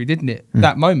trajectory, didn't it?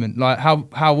 That moment, like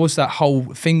how was that whole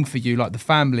thing for you? Like the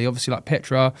family, obviously, like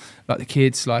Petra, like the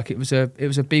kids, like it was a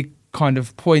big kind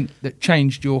of point that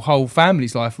changed your whole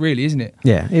family's life, really, isn't it?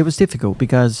 Yeah, it was difficult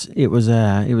because it was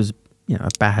you know, a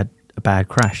bad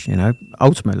crash. You know,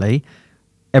 ultimately,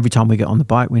 every time we get on the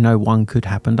bike, we know one could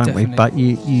happen, don't we? But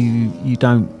you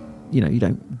don't. You know, you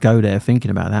don't go there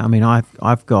thinking about that. I mean, I've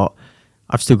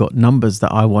still got numbers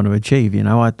that I want to achieve. You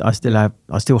know, I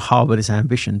still harbour this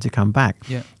ambition to come back.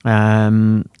 Yeah.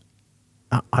 I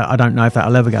don't know if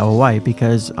that'll ever go away,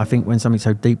 because I think when something's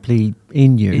so deeply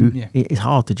in you, it's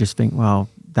hard to just think, well,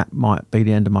 that might be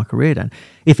the end of my career then.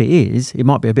 If it is, it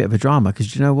might be a bit of a drama,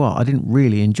 because you know what? I didn't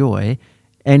really enjoy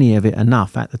any of it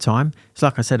enough at the time. It's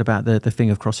like I said about the thing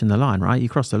of crossing the line, right? You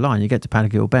cross the line, you get to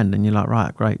Paddock Hill Bend, and you're like,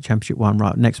 right, great, championship won,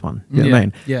 right, next one. You know what I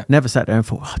mean? Yeah. Never sat there and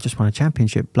thought, I just won a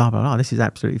championship, blah, blah, blah. This is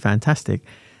absolutely fantastic.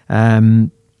 But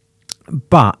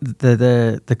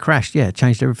the crash,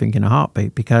 changed everything in a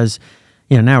heartbeat, because,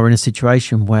 you know, now we're in a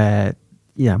situation where,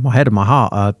 my head and my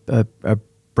heart are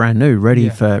brand new, ready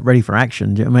for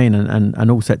action. Do you know what I mean? And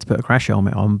all set to put a crash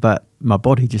helmet on, but my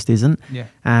body just isn't. Yeah.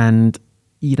 And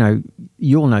you know,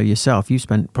 you'll know yourself, you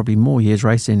spent probably more years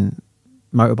racing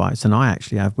motorbikes than I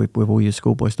actually have with all your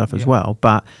schoolboy stuff as well.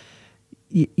 But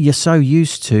you're so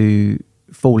used to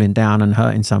falling down and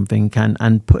hurting something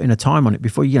and putting a time on it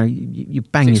before, you know, you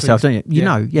bang 6 yourself, weeks. Don't you?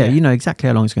 You know exactly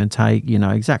how long it's going to take, you know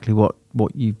exactly what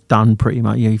you've done pretty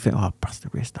much. You think, oh, bust the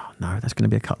wrist. Oh, no, that's going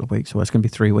to be a couple of weeks, or it's going to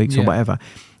be 3 weeks or whatever.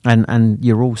 And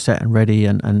you're all set and ready,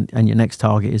 and your next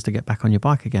target is to get back on your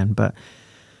bike again. But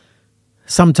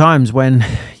sometimes when,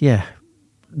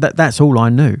 that's all I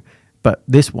knew. But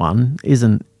this one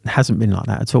hasn't been like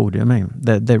that at all. Do you know what I mean?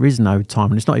 There is no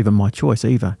time, and it's not even my choice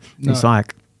either. No. It's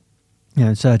like, you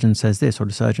know, surgeon says this, or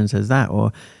the surgeon says that,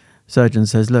 or surgeon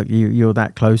says, look, you're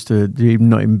that close to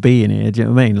not even being here. Do you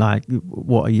know what I mean? Like,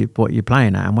 what are you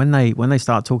playing at? And when they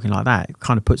start talking like that, it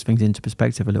kind of puts things into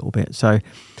perspective a little bit. So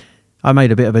I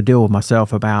made a bit of a deal with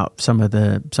myself about some of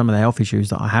the health issues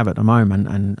that I have at the moment,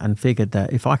 and figured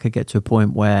that if I could get to a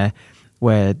point where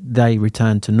they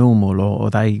return to normal, or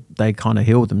they kind of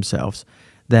heal themselves,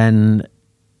 then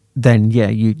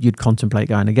you'd contemplate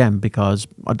going again, because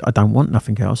I don't want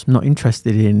nothing else. I'm not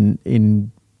interested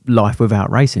in life without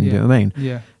racing. Do you know what I mean?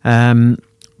 Yeah.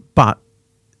 But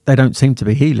they don't seem to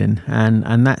be healing,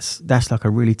 and that's like a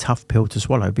really tough pill to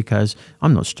swallow, because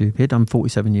I'm not stupid. I'm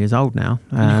 47 years old now.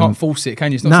 You can't force it,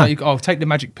 can you? It's not like take the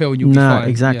magic pill and you'll be fine. No,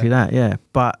 exactly that. Yeah,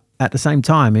 but at the same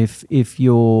time, if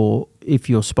your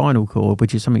spinal cord,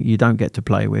 which is something you don't get to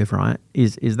play with, right,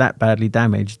 is that badly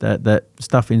damaged that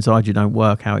stuff inside you don't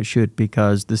work how it should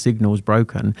because the signal's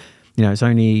broken, you know,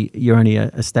 you're only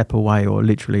a step away, or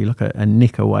literally like a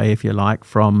nick away, if you like,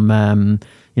 from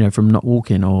from not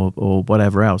walking or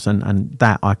whatever else, and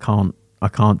that I can't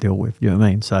deal with. You know what I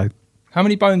mean? So How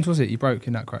many bones was it you broke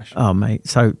in that crash? Oh, mate,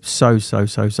 so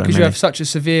Because you have such a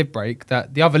severe break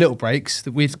that the other little breaks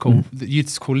that that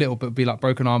you'd call little, but would be like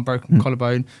broken arm, broken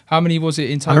collarbone. How many was it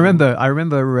in total? I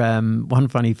remember one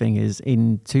funny thing is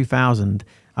in 2000,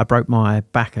 I broke my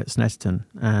back at Snetterton,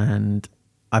 and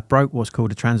I broke what's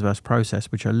called a transverse process,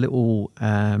 which are little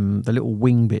the little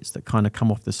wing bits that kind of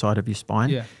come off the side of your spine.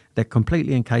 Yeah. They're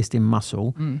completely encased in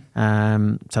muscle,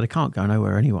 so they can't go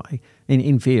nowhere anyway.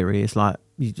 In theory, it's like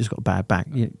you just got a bad back.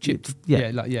 Chipped.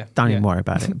 Don't even worry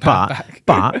about it.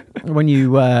 but when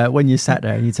you sat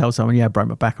there and you tell someone, I broke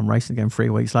my back, I'm racing again 3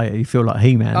 weeks later, you feel like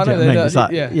He-Man. I know, do you know what I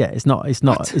mean? It's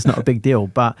like, it's not a big deal.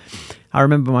 But I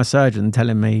remember my surgeon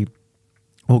telling me,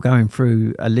 or going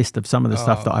through a list of some of the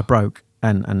stuff that I broke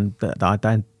and that I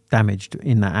damaged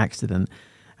in that accident,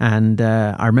 and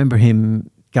I remember him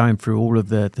going through all of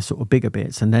the sort of bigger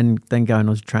bits, and then going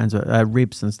on to transfer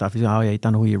ribs and stuff. He's like, oh yeah, you've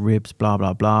done all your ribs, blah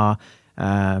blah blah.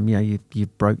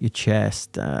 You've broke your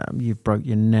chest, you've broke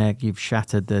your neck, you've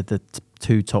shattered the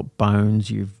two top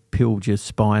bones, you've peeled your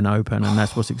spine open, and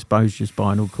that's what's exposed your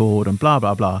spinal cord, and blah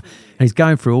blah blah. And he's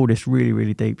going through all this really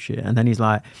really deep shit, and then he's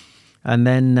like, and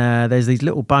then there's these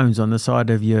little bones on the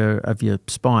side of your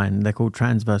spine. They're called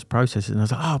transverse processes. And I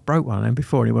was like, oh, I broke one. And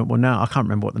before, and he went, well, now I can't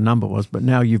remember what the number was, but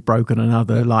now you've broken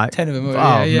another, like 10 of them.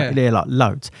 Like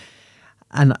loads.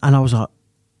 And I was like,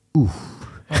 ooh.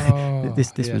 Oh,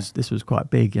 this was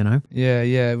quite big, you know.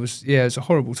 It was a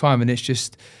horrible time, and it's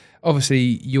just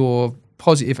obviously your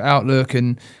positive outlook,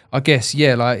 and I guess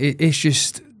it's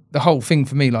just the whole thing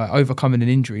for me, like overcoming an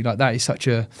injury like that is such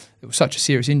a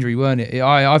serious injury, weren't it?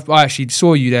 I actually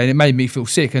saw you there, and it made me feel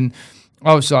sick, and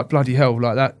I was like, bloody hell,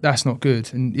 like that's not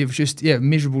good. And it was just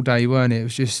miserable day, weren't it? It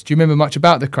was just. Do you remember much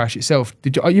about the crash itself?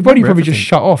 Did you? Your body probably just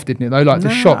shut off, didn't it? Though, like the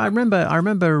shock. I remember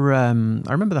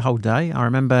the whole day. I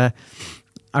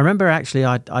remember actually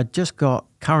I'd just got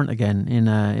current again in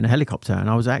a helicopter, and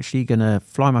I was actually going to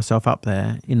fly myself up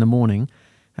there in the morning,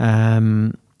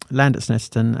 land at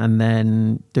Snetterton, and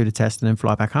then do the test and then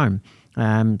fly back home.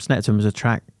 Snetterton was a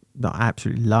track that I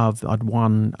absolutely loved. I'd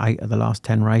won 8 of the last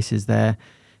 10 races there,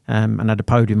 and had a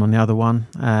podium on the other one.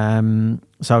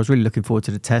 So I was really looking forward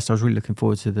to the test. I was really looking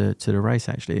forward to the race,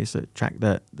 actually. It's a track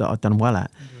that I'd done well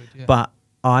at. But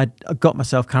I got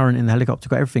myself current in the helicopter,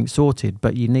 got everything sorted,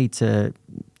 but you need to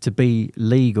be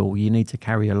legal, you need to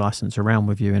carry a license around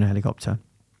with you in a helicopter.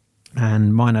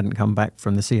 And mine hadn't come back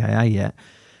from the CAA yet,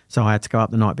 so I had to go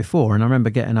up the night before. And I remember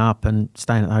getting up and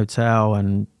staying at the hotel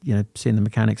and, seeing the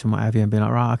mechanics and what have you, and being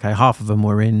like, right, okay, half of them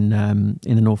were in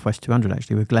the Northwest 200,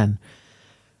 actually, with Glenn.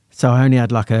 So I only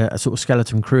had like a sort of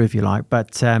skeleton crew, if you like.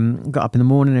 But got up in the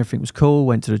morning, everything was cool,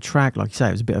 went to the track. Like you say,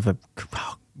 it was a bit of a...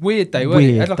 weird day, wasn't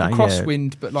it? It had like a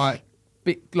crosswind, but like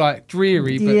bit like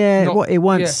dreary. But it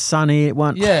weren't sunny, it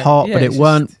weren't hot, but it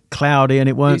weren't cloudy, and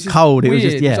it weren't cold. Weird. It was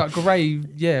just it was like grey,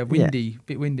 windy,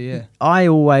 bit windy. Yeah. I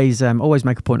always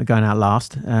make a point of going out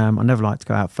last. I never like to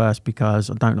go out first because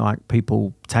I don't like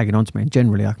people tagging onto me, and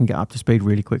generally I can get up to speed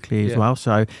really quickly as well.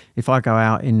 So if I go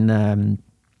out in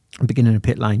beginning of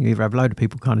pit lane, you either have a load of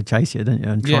people kind of chase you, don't you,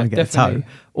 and try and get a tow,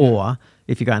 or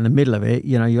if you go in the middle of it,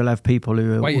 you'll have people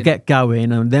who will get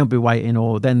going and they'll be waiting,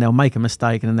 or then they'll make a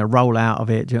mistake and then they'll roll out of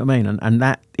it. Do you know what I mean? And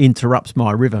that interrupts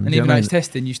my rhythm. And even though it's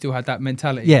testing, you still had that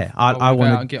mentality. Yeah, I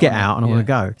want to get out and I want to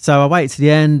go. So I waited to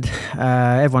the end.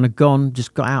 Everyone had gone,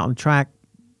 just got out on the track.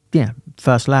 Yeah,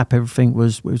 first lap, everything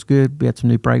was good. We had some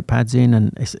new brake pads in,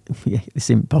 and it's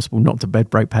impossible not to bed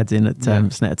brake pads in at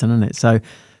Snetterton, isn't it? So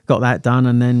got that done,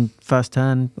 and then first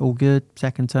turn all good,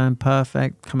 second turn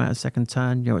perfect, come out of second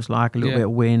turn, it's like a little bit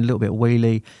of wind, a little bit of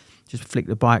wheelie, just flick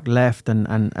the bike left, and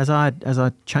as I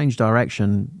changed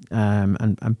direction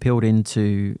and peeled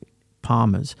into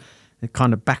Palmer's, the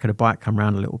kind of back of the bike come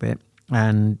round a little bit,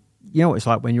 and you know what it's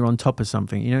like when you're on top of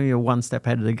something, you're one step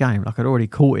ahead of the game. Like I'd already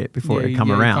caught it before it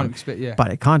come around,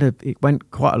 but it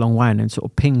went quite a long way and then sort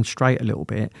of pinged straight a little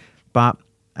bit. But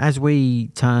as we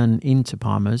turn into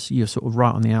Palmer's, you're sort of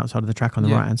right on the outside of the track on the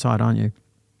right-hand side, aren't you?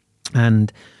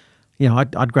 And,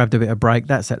 I'd grabbed a bit of brake,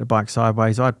 that set the bike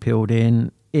sideways, I'd peeled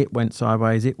in, it went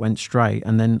sideways, it went straight,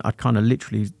 and then I'd kind of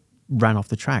literally ran off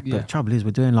the track. But the trouble is,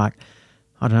 we're doing like,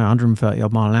 I don't know, 130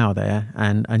 odd mile an hour there,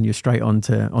 and you're straight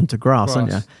onto grass,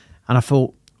 aren't you? And I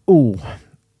thought, oh,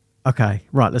 okay,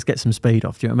 right, let's get some speed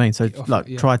off. Do you know what I mean? So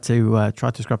try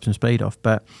to scrub some speed off.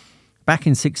 But back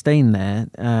in 16 there,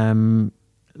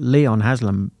 Leon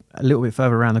Haslam, a little bit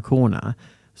further around the corner,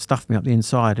 stuffed me up the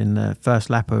inside in the first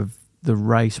lap of the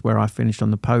race where I finished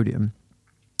on the podium.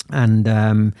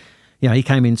 And, he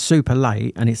came in super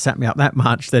late, and it sat me up that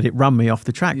much that it run me off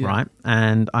the track, right?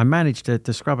 And I managed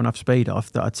to scrub enough speed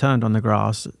off that I turned on the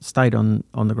grass, stayed on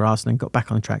the grass, and then got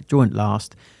back on the track, joint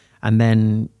last. and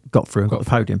then got through and got the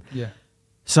podium. Yeah.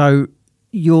 So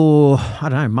your, I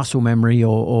don't know, muscle memory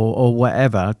or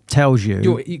whatever tells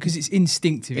you, because it's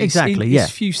instinctive. Exactly. It's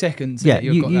a few seconds. Yeah,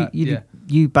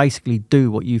 you basically do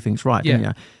what you think's right. Yeah. Don't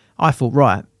you? I thought,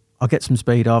 right, I'll get some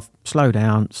speed off, slow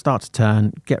down, start to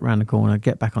turn, get around the corner,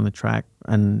 get back on the track,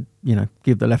 and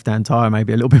give the left-hand tire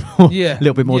maybe a little bit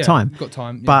more, time. Got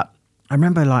time. Yeah. But I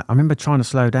remember trying to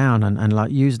slow down and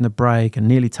like using the brake and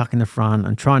nearly tucking the front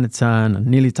and trying to turn and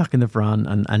nearly tucking the front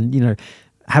and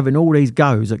having all these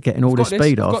goes at getting all this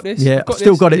speed off. Yeah,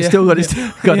 still got it.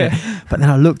 But then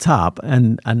I looked up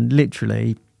and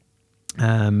literally,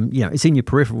 it's in your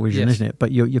peripheral vision, isn't it?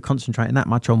 But you're concentrating that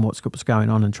much on what's going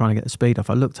on and trying to get the speed off.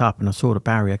 I looked up and I saw the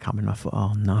barrier coming. And I thought,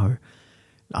 oh no,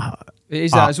 it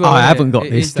is that as well. I haven't got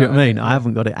this. Do you know what I mean? I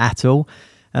haven't got it at all.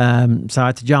 So I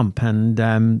had to jump, and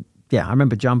I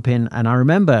remember jumping, and I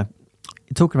remember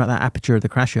talking about that aperture of the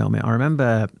crash helmet. I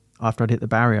remember after I'd hit the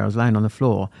barrier, I was laying on the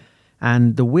floor.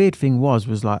 And the weird thing was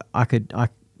like I could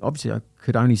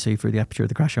only see through the aperture of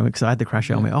the crash helmet because I had the crash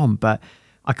helmet on, but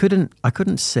I couldn't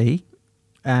see,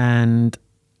 and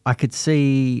I couldn't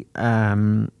see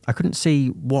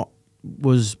what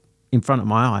was in front of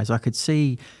my eyes. I could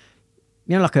see,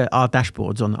 like our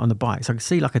dashboards on the bikes. I could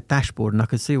see like a dashboard, and I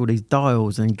could see all these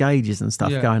dials and gauges and stuff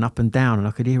going up and down, and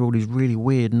I could hear all these really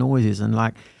weird noises, and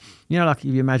like if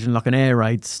you imagine like an air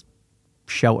raid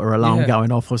shelter alarm going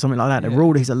off or something like that. There were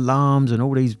all these alarms and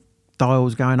all these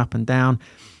dials going up and down,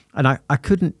 and I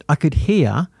could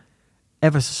hear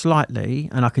ever so slightly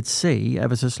and I could see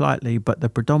ever so slightly, but the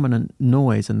predominant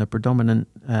noise and the predominant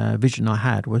vision I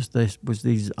had was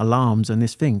these alarms and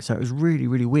this thing. So it was really,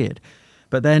 really weird.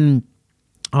 But then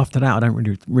after that, I don't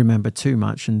really remember too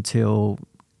much until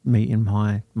meeting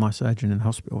my surgeon in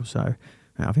hospital. So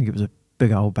I think it was a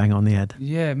big old bang on the head.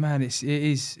 Yeah, man, it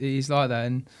is like that.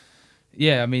 And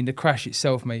yeah, I mean, the crash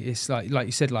itself, mate, it's like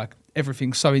you said, like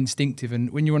everything's so instinctive. And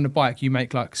when you're on the bike, you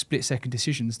make like split-second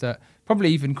decisions that probably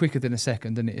even quicker than a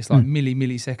second, and it's like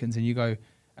milliseconds, and you go,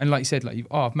 and like you said, like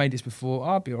I've made this before,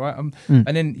 I'll be all right. And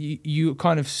then you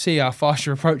kind of see how fast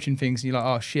you're approaching things, and you're like,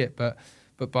 oh shit, but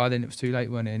by then it was too late,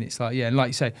 wasn't it? And it's like, yeah, and like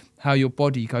you say, how your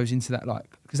body goes into that, like,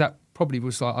 because that probably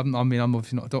was like, I mean, I'm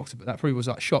obviously not a doctor, but that probably was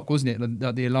like shock, wasn't it?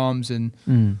 Like the alarms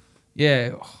and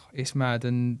yeah, it's mad.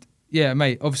 And yeah,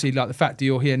 mate, obviously, like the fact that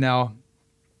you're here now,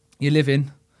 you're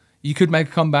living, you could make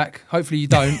a comeback. Hopefully you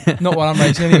don't. Not while I'm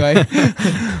racing anyway.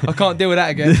 I can't deal with that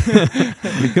again.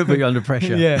 We could put you under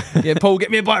pressure. Yeah, Paul,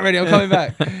 get me a bike ready, I'm coming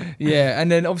back. Yeah,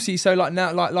 and then obviously, so like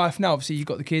now, like life now, obviously you've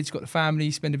got the kids, you've got the family,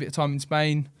 you spend a bit of time in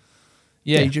Spain.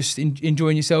 Yeah, you're just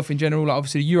enjoying yourself in general, like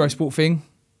obviously the Eurosport thing.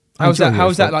 How's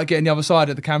that like getting the other side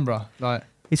of the camera? Like,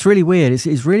 it's really weird.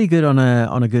 It's really good on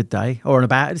a good day, or on a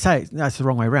bad. Say that's the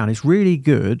wrong way around. It's really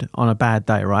good on a bad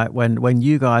day, right? When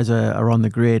you guys are on the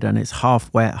grid and it's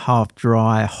half wet, half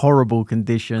dry, horrible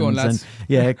conditions, go on, lads.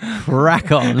 And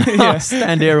crack on. I'll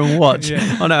stand here and watch.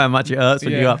 Yeah. I know how much it hurts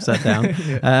when you're upside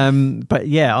down. But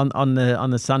yeah, on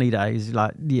the sunny days,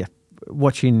 like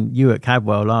watching you at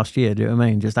Cadwell last year. Do you know what I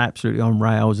mean? Just absolutely on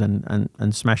rails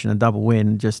and smashing a double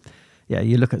win. Just. Yeah,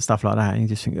 you look at stuff like that and you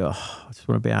just think, oh, I just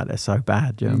want to be out there so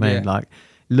bad. Do you know what I mean? Like,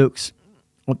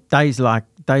 days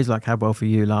like Cadwell for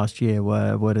you last year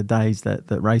were the days that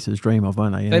racers dream of,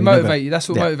 weren't they? They motivate you. That's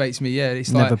what motivates me. Yeah,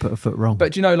 it's never put a foot wrong.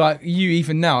 But you know, like you,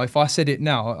 even now, if I said it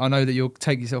now, I know that you'll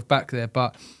take yourself back there.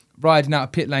 But riding out a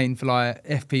pit lane for like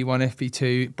FP1,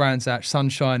 FP2, Brands Hatch, sun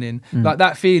shining, like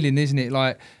that feeling, isn't it?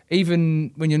 Like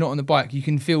even when you're not on the bike, you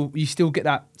can feel, you still get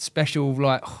that special,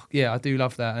 like, oh, yeah, I do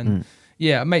love that. And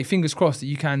yeah, mate, fingers crossed that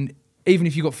you can, even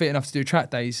if you got fit enough to do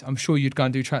track days, I'm sure you'd go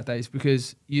and do track days,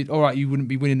 because you wouldn't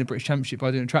be winning the British Championship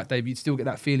by doing a track day, but you'd still get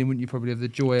that feeling, wouldn't you? Probably of the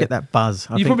joy. Get that buzz.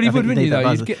 You probably would, wouldn't you?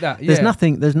 Though you'd get that. Yeah. There's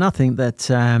nothing that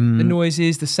the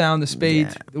noises, the sound, the speed,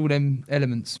 all them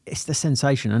elements. It's the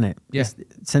sensation, isn't it? Yeah.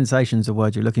 Sensation's the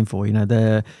word you're looking for. You know,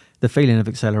 the feeling of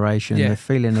acceleration, the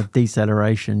feeling of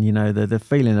deceleration. You know, the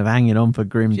feeling of hanging on for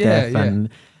grim death and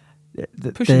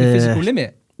pushing the physical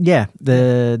limit. Yeah,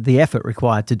 the effort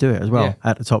required to do it as well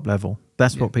at the top level.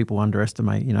 That's what people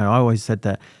underestimate. You know, I always said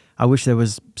that I wish there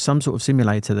was some sort of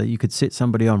simulator that you could sit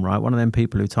somebody on, right? One of them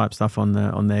people who type stuff on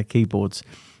their keyboards,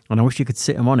 and I wish you could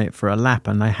sit them on it for a lap,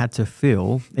 and they had to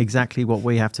feel exactly what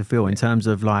we have to feel in terms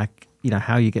of, like, you know,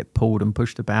 how you get pulled and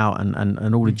pushed about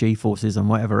and all the G-forces and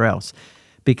whatever else.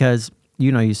 Because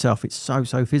you know yourself, it's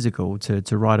so physical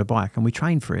to ride a bike, and we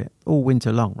train for it all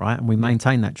winter long, right? And we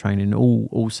maintain that training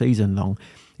all season long.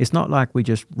 It's not like we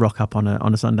just rock up on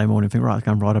a Sunday morning and think, right, let's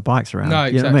go and ride our bikes around. No,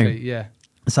 exactly, you know what I mean? Yeah.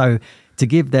 So to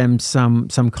give them some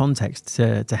context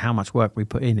to how much work we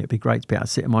put in. It'd be great to be able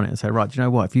to sit them on it and say, right, do you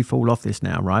know what? If you fall off this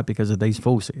now, right, because of these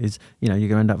forces, you know, you're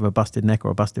going to end up with a busted neck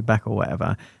or a busted back or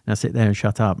whatever. Now sit there and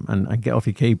shut up and get off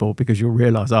your keyboard, because you'll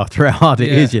realise after how hard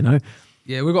it is, you know.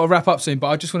 Yeah, we've got to wrap up soon, but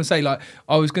I just want to say, like,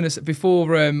 I was going to,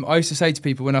 before, I used to say to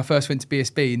people when I first went to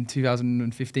BSB in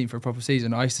 2015 for a proper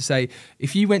season, I used to say,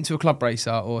 if you went to a club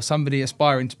racer or somebody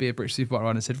aspiring to be a British Superbike rider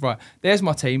and said, right, there's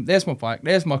my team, there's my bike,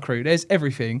 there's my crew, there's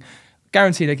everything,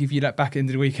 guarantee they give you that back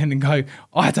into the weekend and go,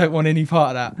 I don't want any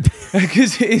part of that.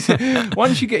 Because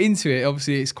once you get into it,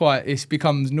 obviously it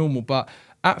becomes normal, but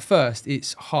at first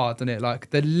it's hard, isn't it?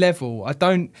 Like the level,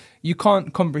 you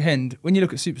can't comprehend, when you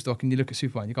look at Superstock and you look at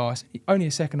Superbike and you go, oh, it's only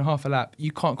a second and a half a lap,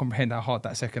 you can't comprehend how hard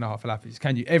that second and a half a lap is,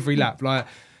 can you? Every lap, like,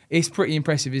 it's pretty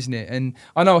impressive, isn't it? And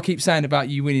I know I keep saying about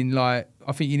you winning, like,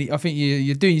 I think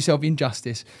you're doing yourself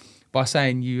injustice by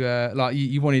saying you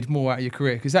wanted more out of your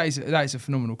career, because that is a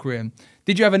phenomenal career. And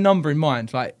did you have a number in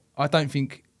mind? Like, I don't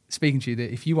think, speaking to you,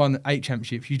 that if you won 8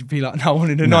 championships, you'd be like, no, I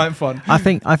wanted a 9th one. I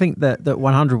think that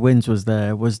 100 wins was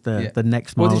the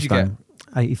next milestone. What did you get?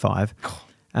 85.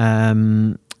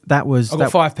 That was. I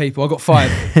got 5 people. I got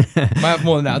 5. Might have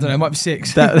more than that. I don't know. It might be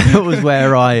 6. That was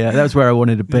where I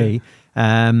wanted to be.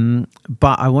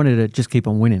 But I wanted to just keep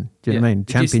on winning. Do you know what I mean?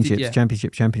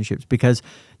 Championships. Because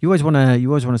you always want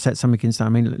to set something in stone. I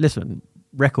mean, listen,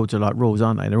 records are like rules,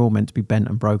 aren't they? They're all meant to be bent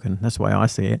and broken. That's the way I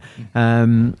see it.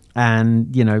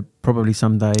 And you know, probably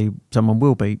someday someone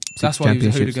will beat 6 That's why he was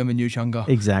a championships. hooligan when you were younger.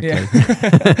 Exactly.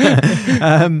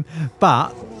 Yeah.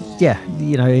 But yeah,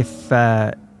 you know, if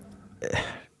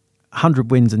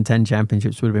 100 wins and 10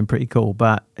 championships would have been pretty cool.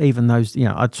 But even those, you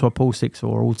know, I'd swap all 6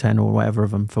 or all 10 or whatever of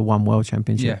them for one world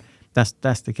championship. Yeah.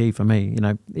 That's the key for me. You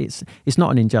know, it's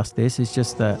not an injustice. It's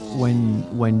just that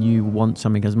when you want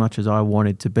something as much as I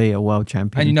wanted to be a world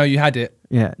champion, and you know you had it.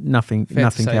 Yeah, nothing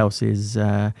else is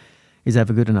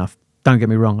ever good enough. Don't get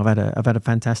me wrong. I've had a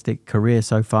fantastic career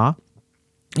so far.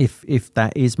 If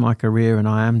that is my career and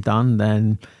I am done,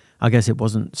 then I guess it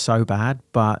wasn't so bad.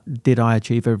 But did I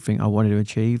achieve everything I wanted to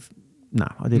achieve? No,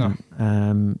 I didn't.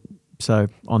 No. So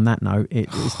on that note,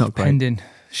 it's not great. Pending.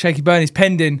 Shakey Byrne is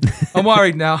pending. I'm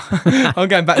worried now. I'm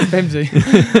going back to Pemsey.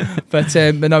 But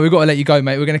no, we've got to let you go,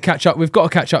 mate. We're going to catch up. We've got to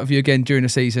catch up with you again during the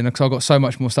season, because I've got so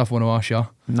much more stuff I want to ask you.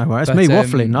 No worries. It's me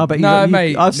waffling. No, but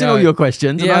mate, I've seen all your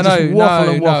questions. Yeah, and I just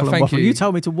waffle. You. You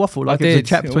told me to waffle like it was a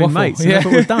chat between mates. And that's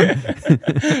what we've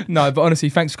done. No, but honestly,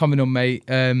 thanks for coming on, mate.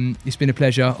 It's been a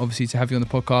pleasure, obviously, to have you on the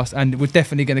podcast. And we're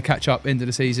definitely going to catch up end of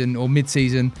the season or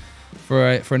mid-season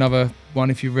for another one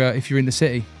if you're in the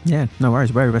city. Yeah, no worries.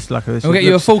 Very best of luck with this. We'll get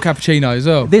you a full cappuccino as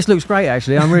well. This looks great,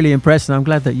 actually. I'm really impressed, and I'm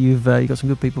glad that you've got some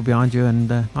good people behind you, and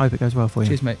I hope it goes well for you.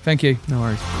 Cheers, mate. Thank you. No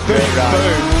worries. Boom, boom.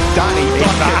 Danny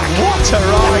Buchan. What a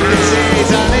ride this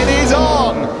is, and it is on.